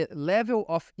the level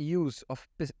of use of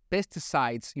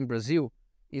pesticides in Brazil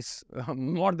is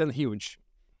more than huge.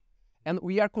 And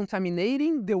we are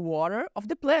contaminating the water of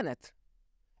the planet.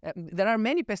 There are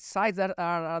many pesticides that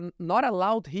are not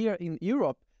allowed here in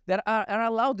Europe that are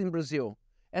allowed in Brazil.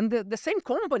 And the same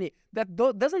company that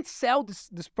doesn't sell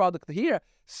this product here,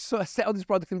 so sell this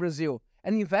product in Brazil.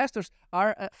 And investors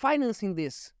are financing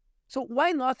this. So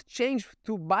why not change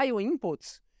to bio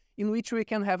inputs in which we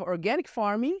can have organic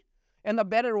farming and a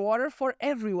better water for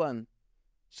everyone?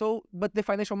 So, but the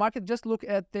financial market just look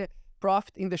at the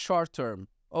profit in the short term.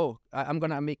 Oh, I'm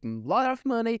going to make a lot of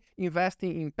money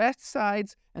investing in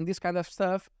pesticides and this kind of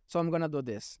stuff, so I'm going to do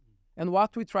this. And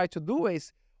what we try to do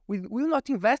is, we will not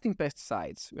invest in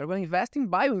pesticides. We are going to invest in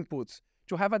bio-inputs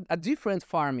to have a different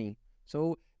farming.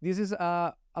 So this is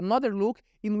another look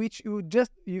in which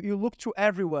you look to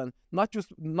everyone, not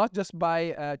just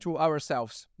by to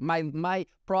ourselves. My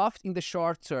profit in the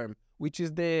short term, which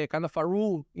is the kind of a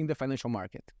rule in the financial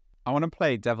market. I want to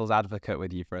play devil's advocate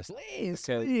with you for a second.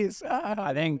 Please.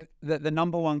 I think the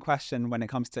number one question when it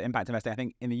comes to impact investing, I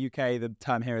think in the UK, the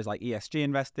term here is like ESG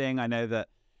investing. I know that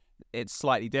it's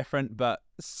slightly different, but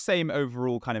same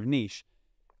overall kind of niche,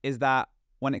 is that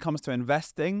when it comes to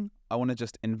investing, I want to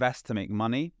just invest to make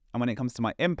money. And when it comes to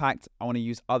my impact, I want to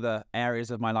use other areas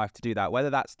of my life to do that,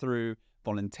 whether that's through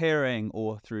volunteering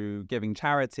or through giving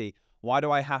charity. Why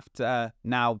do I have to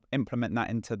now implement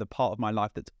that into the part of my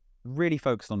life that's really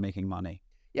focused on making money?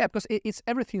 Yeah, because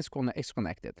everything is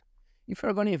connected. If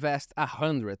you're going to invest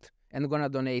 100 and going to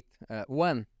donate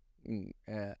 1,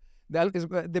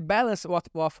 the balance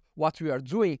of what we are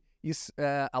doing is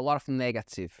a lot of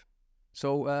negative.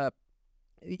 So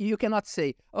you cannot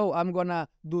say, oh, I'm gonna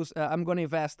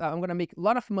invest, I'm gonna make a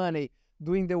lot of money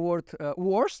doing the word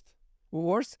worst,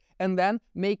 and then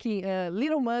making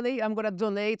little money, I'm gonna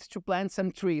donate to plant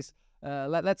some trees.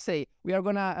 Let's say we are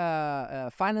gonna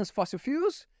finance fossil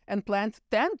fuels and plant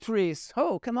 10 trees.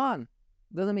 Oh, come on,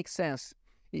 doesn't make sense.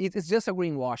 It's just a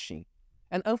greenwashing.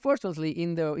 And unfortunately,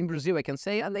 in Brazil, I can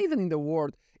say, and even in the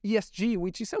world, ESG,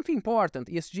 which is something important.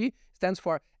 ESG stands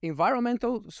for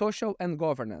environmental, social, and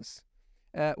governance.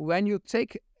 When you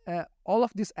take all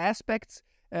of these aspects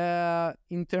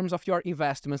in terms of your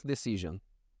investment decision,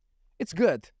 it's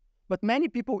good. But many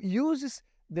people use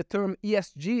the term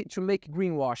ESG to make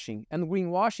greenwashing. And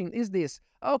greenwashing is this: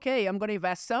 okay, I'm going to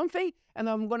invest something, and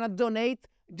I'm going to donate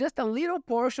just a little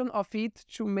portion of it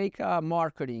to make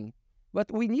marketing. But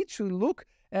we need to look,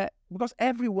 because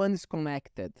everyone is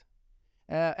connected.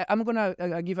 I'm going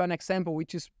to give an example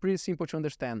which is pretty simple to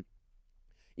understand.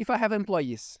 If I have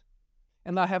employees,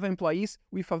 and I have employees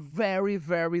with a very,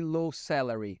 very low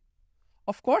salary,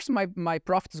 of course my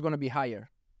profit is going to be higher.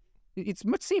 It's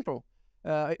much simple.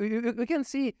 We can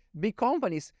see big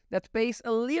companies that pays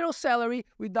a little salary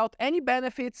without any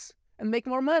benefits and make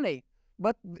more money.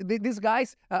 But these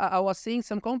guys, I was seeing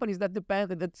some companies that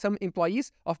some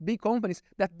employees of big companies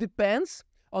that depends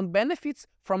on benefits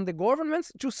from the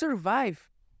governments to survive.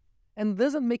 And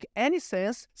doesn't make any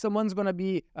sense. Someone's going to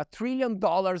be $1 trillion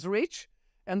rich,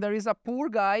 and there is a poor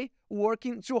guy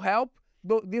working to help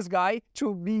this guy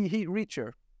to be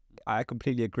richer. I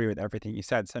completely agree with everything you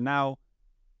said. So now,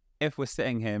 if we're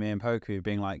sitting here, me and Poku,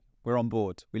 being like, we're on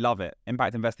board, we love it,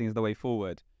 impact investing is the way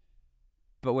forward,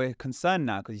 but we're concerned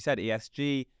now because you said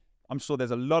ESG, I'm sure there's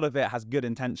a lot of it has good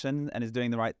intention and is doing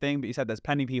the right thing, but you said there's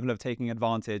plenty of people who are taking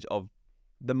advantage of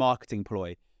the marketing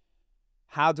ploy.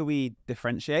 How do we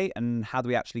differentiate, and how do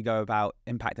we actually go about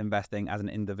impact investing as an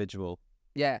individual?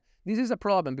 Yeah, this is a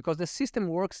problem because the system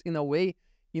works in a way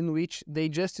in which they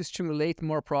just stimulate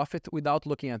more profit without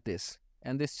looking at this.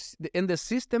 And the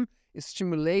system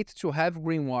stimulates to have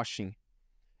greenwashing.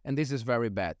 And this is very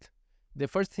bad. The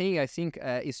first thing I think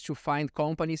is to find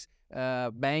companies,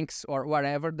 banks or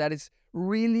whatever that is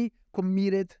really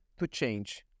committed to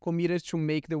change, committed to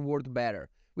make the world better.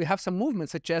 We have some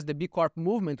movements such as the B Corp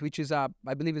movement, which is I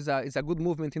believe is a good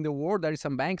movement in the world. There is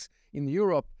some banks in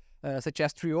Europe, such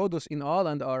as Triodos in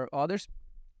Holland or others,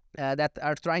 that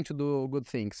are trying to do good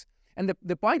things. And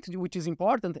the point which is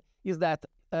important is that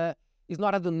it's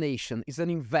not a donation, it's an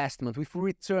investment with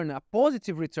return, a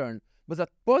positive return. but a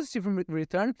positive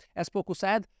return, as Poco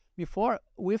said before,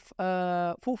 with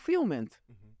fulfillment.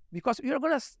 Because you're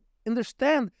going to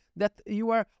understand that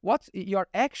what your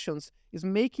actions is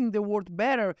making the world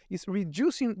better, is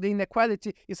reducing the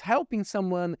inequality, is helping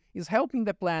someone, is helping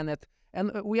the planet. And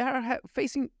we are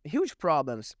facing huge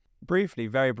problems. Briefly,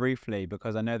 very briefly,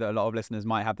 because I know that a lot of listeners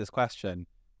might have this question.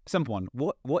 Simple one.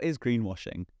 What is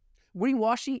greenwashing?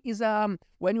 Greenwashing is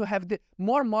when you have the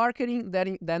more marketing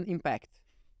than impact.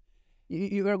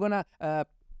 You are going to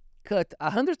cut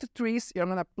 100 trees, you're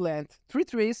going to plant 3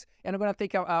 trees, and you're going to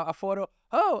take a photo.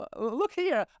 Oh, look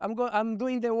here, I'm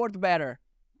doing the world better.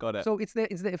 Got it. So it's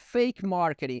the fake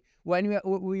marketing. When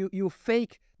you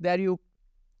fake that you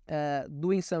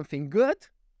doing something good,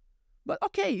 but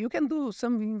okay, you can do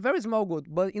something very small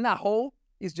good, but in a whole,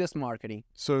 it's just marketing.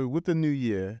 So with the new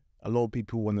year, a lot of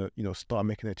people want to, start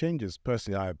making their changes.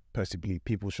 Personally, I believe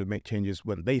people should make changes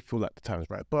when they feel like the time is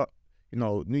right. But,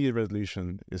 New Year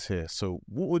resolution is here. So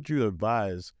what would you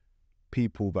advise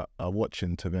people that are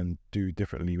watching to then do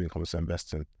differently when it comes to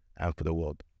investing and for the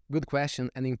world? Good question,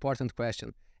 an important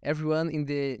question. Everyone in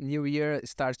the new year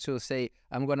starts to say,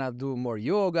 I'm going to do more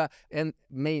yoga, and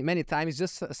many times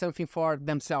just something for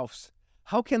themselves.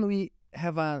 How can we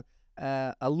have a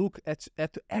look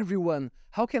at everyone?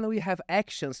 How can we have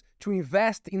actions to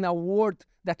invest in a world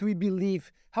that we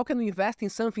believe? How can we invest in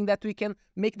something that we can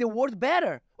make the world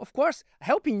better? Of course,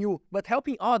 helping you, but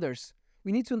helping others.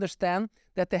 We need to understand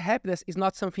that the happiness is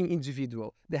not something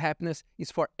individual. The happiness is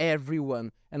for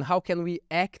everyone. And how can we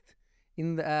act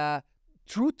in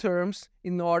true terms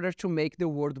in order to make the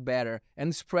world better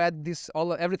and spread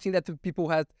everything that the people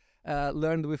have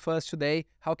learned with us today?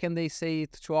 How can they say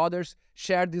it to others?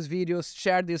 Share these videos,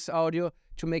 share this audio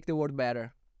to make the world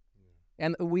better.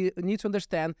 And we need to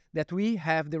understand that we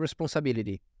have the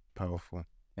responsibility. Powerful.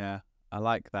 Yeah, I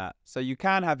like that. So you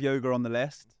can have yoga on the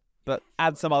list, but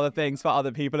add some other things for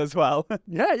other people as well.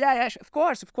 Yeah, of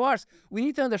course. We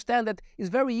need to understand that it's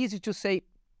very easy to say,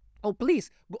 oh,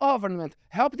 please, government,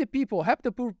 help the people, help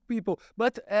the poor people.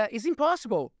 But it's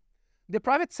impossible. The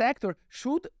private sector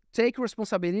should take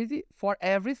responsibility for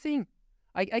everything.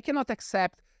 I cannot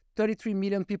accept 33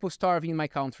 million people starving in my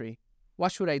country.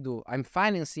 What should I do? I'm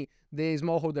financing the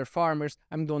smallholder farmers.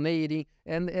 I'm donating.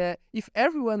 And if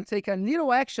everyone take a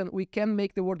little action, we can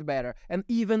make the world better, and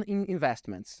even in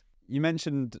investments. You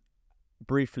mentioned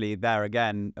briefly there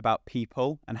again about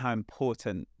people and how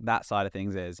important that side of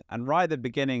things is. And right at the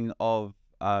beginning of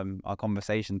our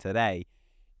conversation today,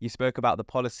 you spoke about the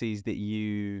policies that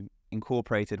you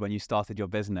incorporated when you started your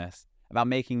business, about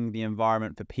making the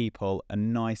environment for people a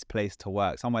nice place to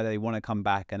work, somewhere they want to come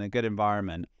back, and a good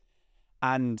environment.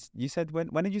 And you said,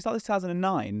 when did you start this?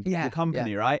 2009, yeah, the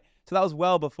company, yeah. Right? So that was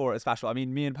well before it was fashionable. I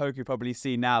mean, me and Poku probably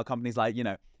see now companies like,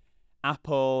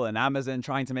 Apple and Amazon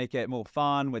trying to make it more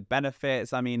fun with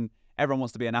benefits. I mean, everyone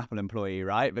wants to be an Apple employee,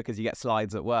 right? Because you get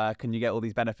slides at work and you get all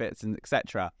these benefits and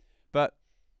etc. But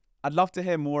I'd love to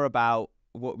hear more about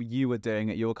what you were doing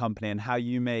at your company and how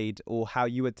you made, or how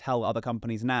you would tell other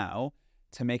companies now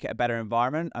to make it a better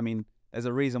environment. I mean, there's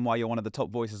a reason why you're one of the top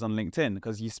voices on LinkedIn,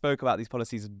 because you spoke about these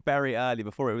policies very early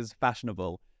before it was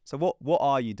fashionable. So what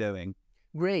are you doing?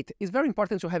 Great. It's very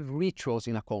important to have rituals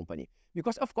in a company,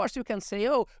 because of course you can say,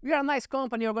 oh, we are a nice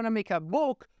company, you're going to make a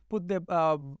book, put the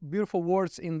beautiful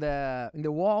words in the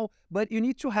wall, but you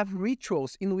need to have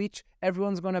rituals in which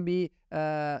everyone's going to be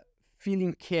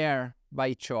feeling care by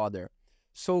each other.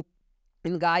 So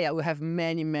in Gaia, we have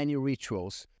many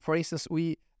rituals. For instance,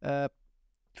 we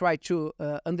try to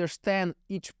understand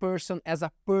each person as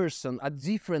a person, a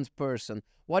different person.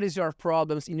 What is your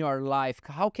problems in your life?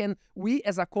 How can we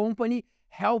as a company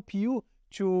help you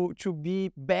to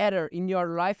be better in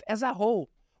your life as a whole?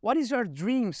 What is your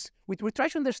dreams? We try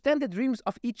to understand the dreams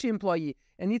of each employee,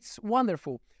 and it's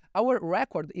wonderful. Our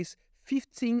record is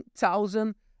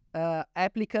 15,000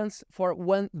 applicants for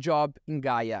one job in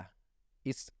Gaia.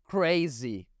 It's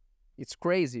crazy. It's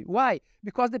crazy. Why?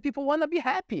 Because the people want to be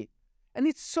happy. And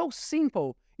it's so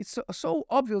simple. It's so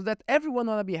obvious that everyone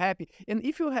want to be happy. And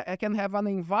if you can have an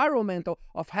environment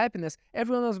of happiness,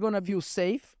 everyone is going to feel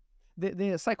safe.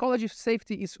 The psychology of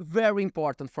safety is very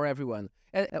important for everyone.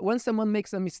 When someone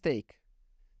makes a mistake,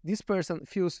 this person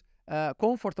feels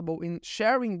comfortable in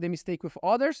sharing the mistake with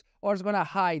others, or is going to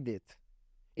hide it.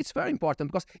 It's very important,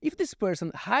 because if this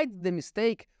person hides the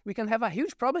mistake, we can have a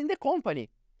huge problem in the company.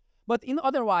 But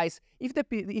otherwise, if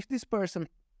this person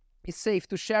is safe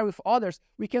to share with others,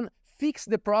 we can fix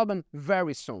the problem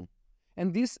very soon.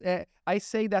 And this, I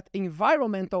say that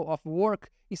environmental of work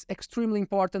is extremely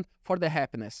important for the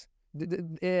happiness.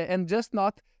 And just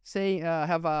not say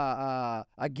have a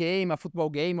game, a football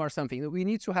game or something. We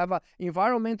need to have a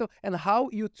environmental and how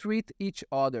you treat each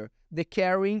other. The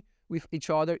caring with each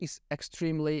other is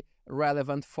extremely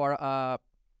relevant for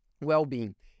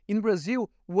well-being. In Brazil,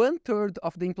 1/3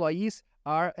 of the employees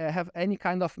have any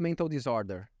kind of mental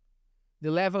disorder.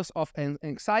 The levels of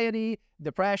anxiety,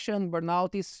 depression,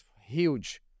 burnout is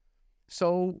huge.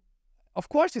 So, of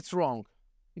course, it's wrong.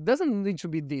 It doesn't need to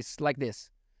be like this.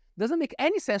 Doesn't make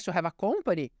any sense to have a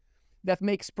company that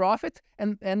makes profit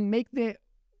and make the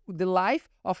life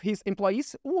of his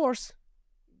employees worse.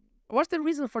 What's the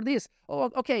reason for this?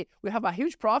 Oh, okay, we have a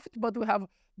huge profit, but we have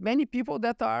many people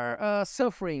that are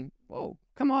suffering. Oh,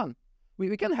 come on.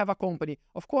 We can have a company,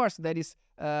 of course, that is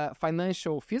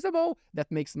financial feasible,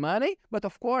 that makes money, but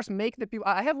of course make the people.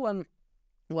 I have one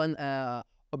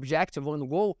objective, one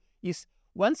goal is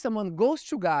when someone goes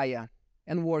to Gaia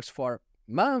and works for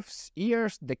months,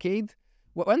 years, decade,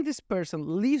 when this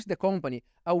person leaves the company,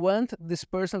 I want this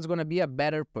person is going to be a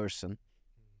better person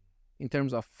in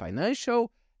terms of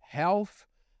financial, health,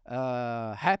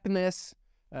 happiness,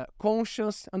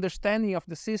 conscious, understanding of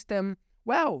the system.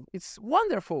 Wow, it's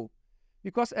wonderful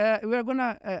because we are going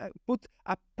to put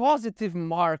a positive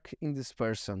mark in this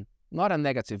person, not a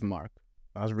negative mark.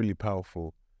 That's really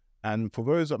powerful. And for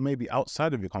those that may be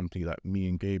outside of your company, like me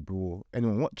and Gabriel,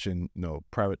 anyone watching,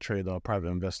 private trader, private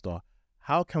investor,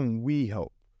 how can we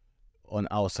help on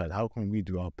our side? How can we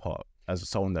do our part as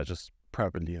someone that just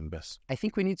privately invests? I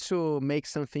think we need to make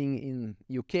something in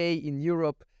UK, in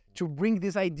Europe, to bring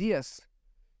these ideas,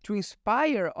 to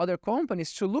inspire other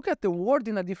companies to look at the world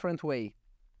in a different way,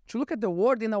 to look at the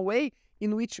world in a way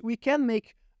in which we can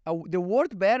make the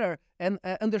world better and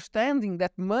understanding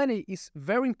that money is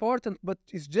very important, but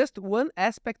it's just one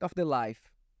aspect of the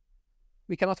life.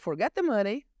 We cannot forget the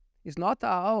money. It's not,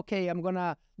 okay, I'm going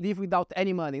to live without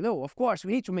any money. No, of course,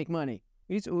 we need to make money.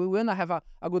 We want to have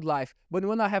a good life, but we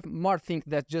want to have more things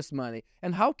than just money.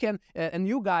 And how can, and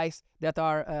you guys that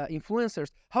are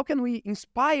influencers, how can we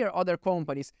inspire other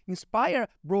companies, inspire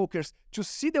brokers to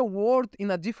see the world in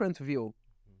a different view?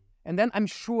 And then I'm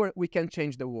sure we can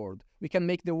change the world. We can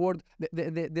make the world,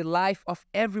 the life of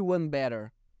everyone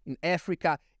better. In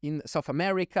Africa, in South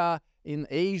America, in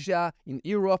Asia, in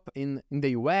Europe, in the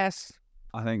US.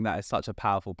 I think that is such a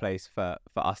powerful place for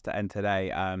us to end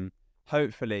today.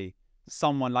 Hopefully,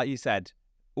 someone, like you said,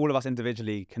 all of us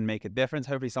individually can make a difference.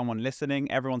 Hopefully someone listening,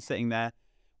 everyone sitting there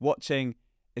watching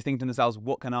is thinking to themselves,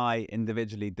 what can I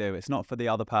individually do? It's not for the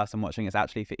other person watching, it's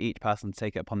actually for each person to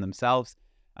take it upon themselves.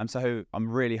 So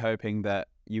I'm really hoping that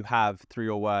you have, through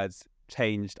your words,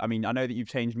 changed. I mean, I know that you've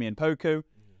changed me and Poku,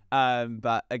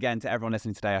 but again, to everyone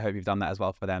listening today, I hope you've done that as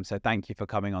well for them. So thank you for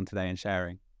coming on today and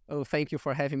sharing. Oh, thank you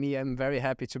for having me. I'm very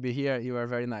happy to be here. You are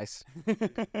very nice.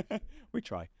 We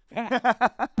try.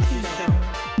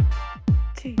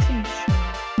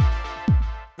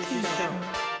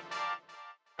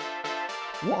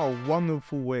 What a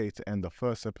wonderful way to end the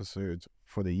first episode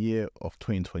for the year of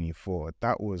 2024.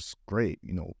 That was great.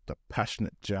 The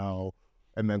passionate Joao,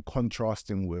 and then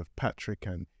contrasting with Patrick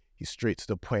and he's straight to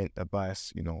the point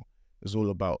advice. It's all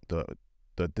about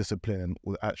the discipline and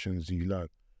all the actions you learn.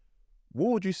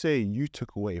 What would you say you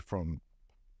took away from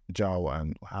Joao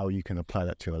and how you can apply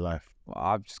that to your life? Well,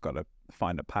 I've just got to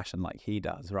find a passion like he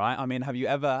does, right? I mean, have you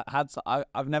ever had...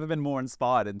 I've never been more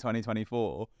inspired in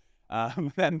 2024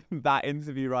 than that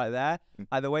interview right there.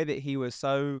 The way that he was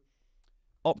so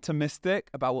optimistic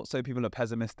about what so people are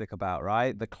pessimistic about,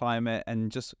 right? The climate and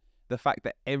just the fact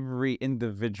that every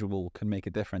individual can make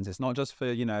a difference. It's not just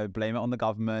for, blame it on the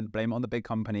government, blame it on the big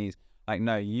companies. Like,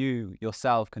 no, you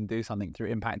yourself can do something through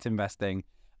impact investing.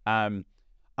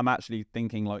 I'm actually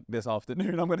thinking like this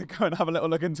afternoon, I'm going to go and have a little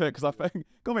look into it because I've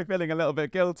got me feeling a little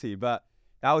bit guilty. But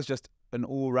that was just an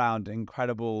all-round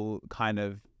incredible kind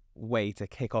of way to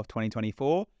kick off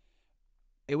 2024.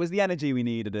 It was the energy we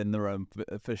needed in the room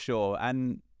for sure.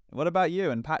 And what about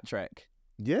you and Patrick?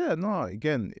 Yeah, no,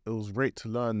 again, it was great to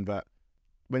learn that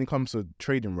when it comes to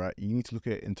trading, right, you need to look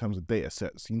at it in terms of data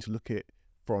sets. You need to look at it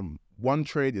from one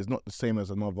trade is not the same as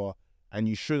another, and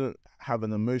you shouldn't have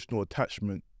an emotional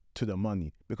attachment to the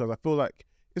money, because I feel like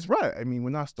it's right. I mean,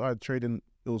 when I started trading,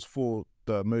 it was for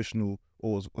the emotional,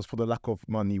 or was for the lack of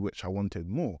money, which I wanted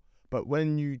more. But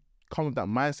when you come with that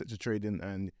mindset to trading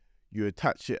and you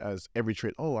attach it as every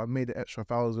trade, oh, I made an extra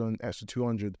 1,000, extra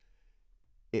 200,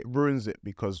 it ruins it,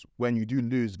 because when you do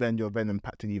lose, then you're then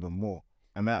impacted even more,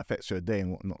 and that affects your day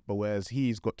and whatnot. But whereas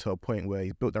he's got to a point where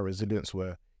he's built that resilience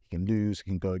where he can lose, he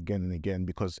can go again and again,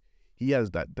 because he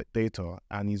has that data,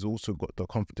 and he's also got the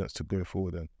confidence to go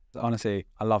forward. And honestly,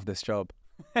 I love this job.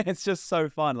 It's just so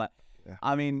fun. Like, yeah.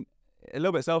 I mean, a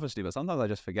little bit selfishly, but sometimes I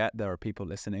just forget there are people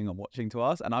listening and watching to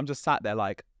us, and I'm just sat there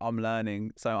like I'm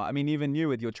learning. So I mean, even you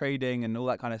with your trading and all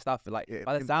that kind of stuff, like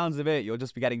by the sounds of it, you'll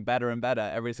just be getting better and better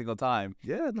every single time.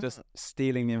 Yeah, just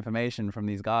stealing the information from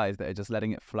these guys that are just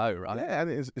letting it flow, right? Yeah,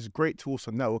 and it's great to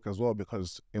also network as well,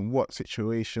 because in what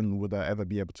situation would I ever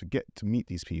be able to get to meet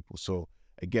these people? So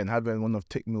again, having one of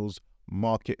Tickmill's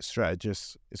market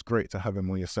strategists, it's great to have him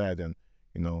on your side, and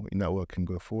your network can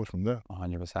go forward from there.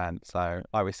 100%. So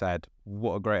like we said,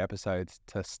 what a great episode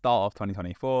to start off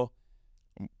 2024.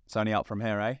 It's only up from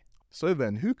here, eh? So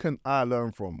then, who can I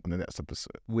learn from on the next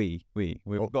episode? We've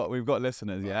got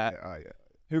listeners, yeah? Yeah.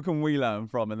 Who can we learn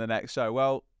from in the next show?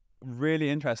 Well, really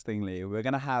interestingly, we're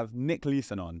going to have Nick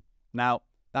Leeson on. Now,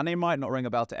 that name might not ring a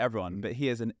bell to everyone, but he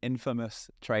is an infamous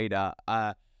trader.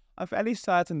 I'm fairly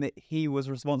certain that he was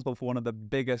responsible for one of the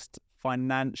biggest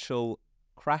financial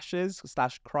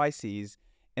crashes/crises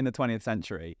in the 20th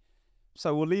century.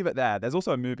 So we'll leave it there. There's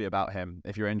also a movie about him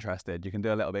if you're interested. You can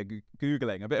do a little bit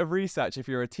Googling, a bit of research if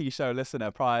you're a T-show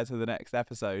listener prior to the next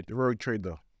episode. The Road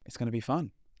Trader. It's going to be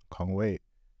fun. Can't wait.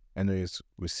 Anyways,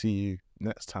 we'll see you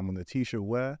next time on the T-show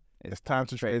where it's time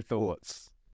to trade thoughts.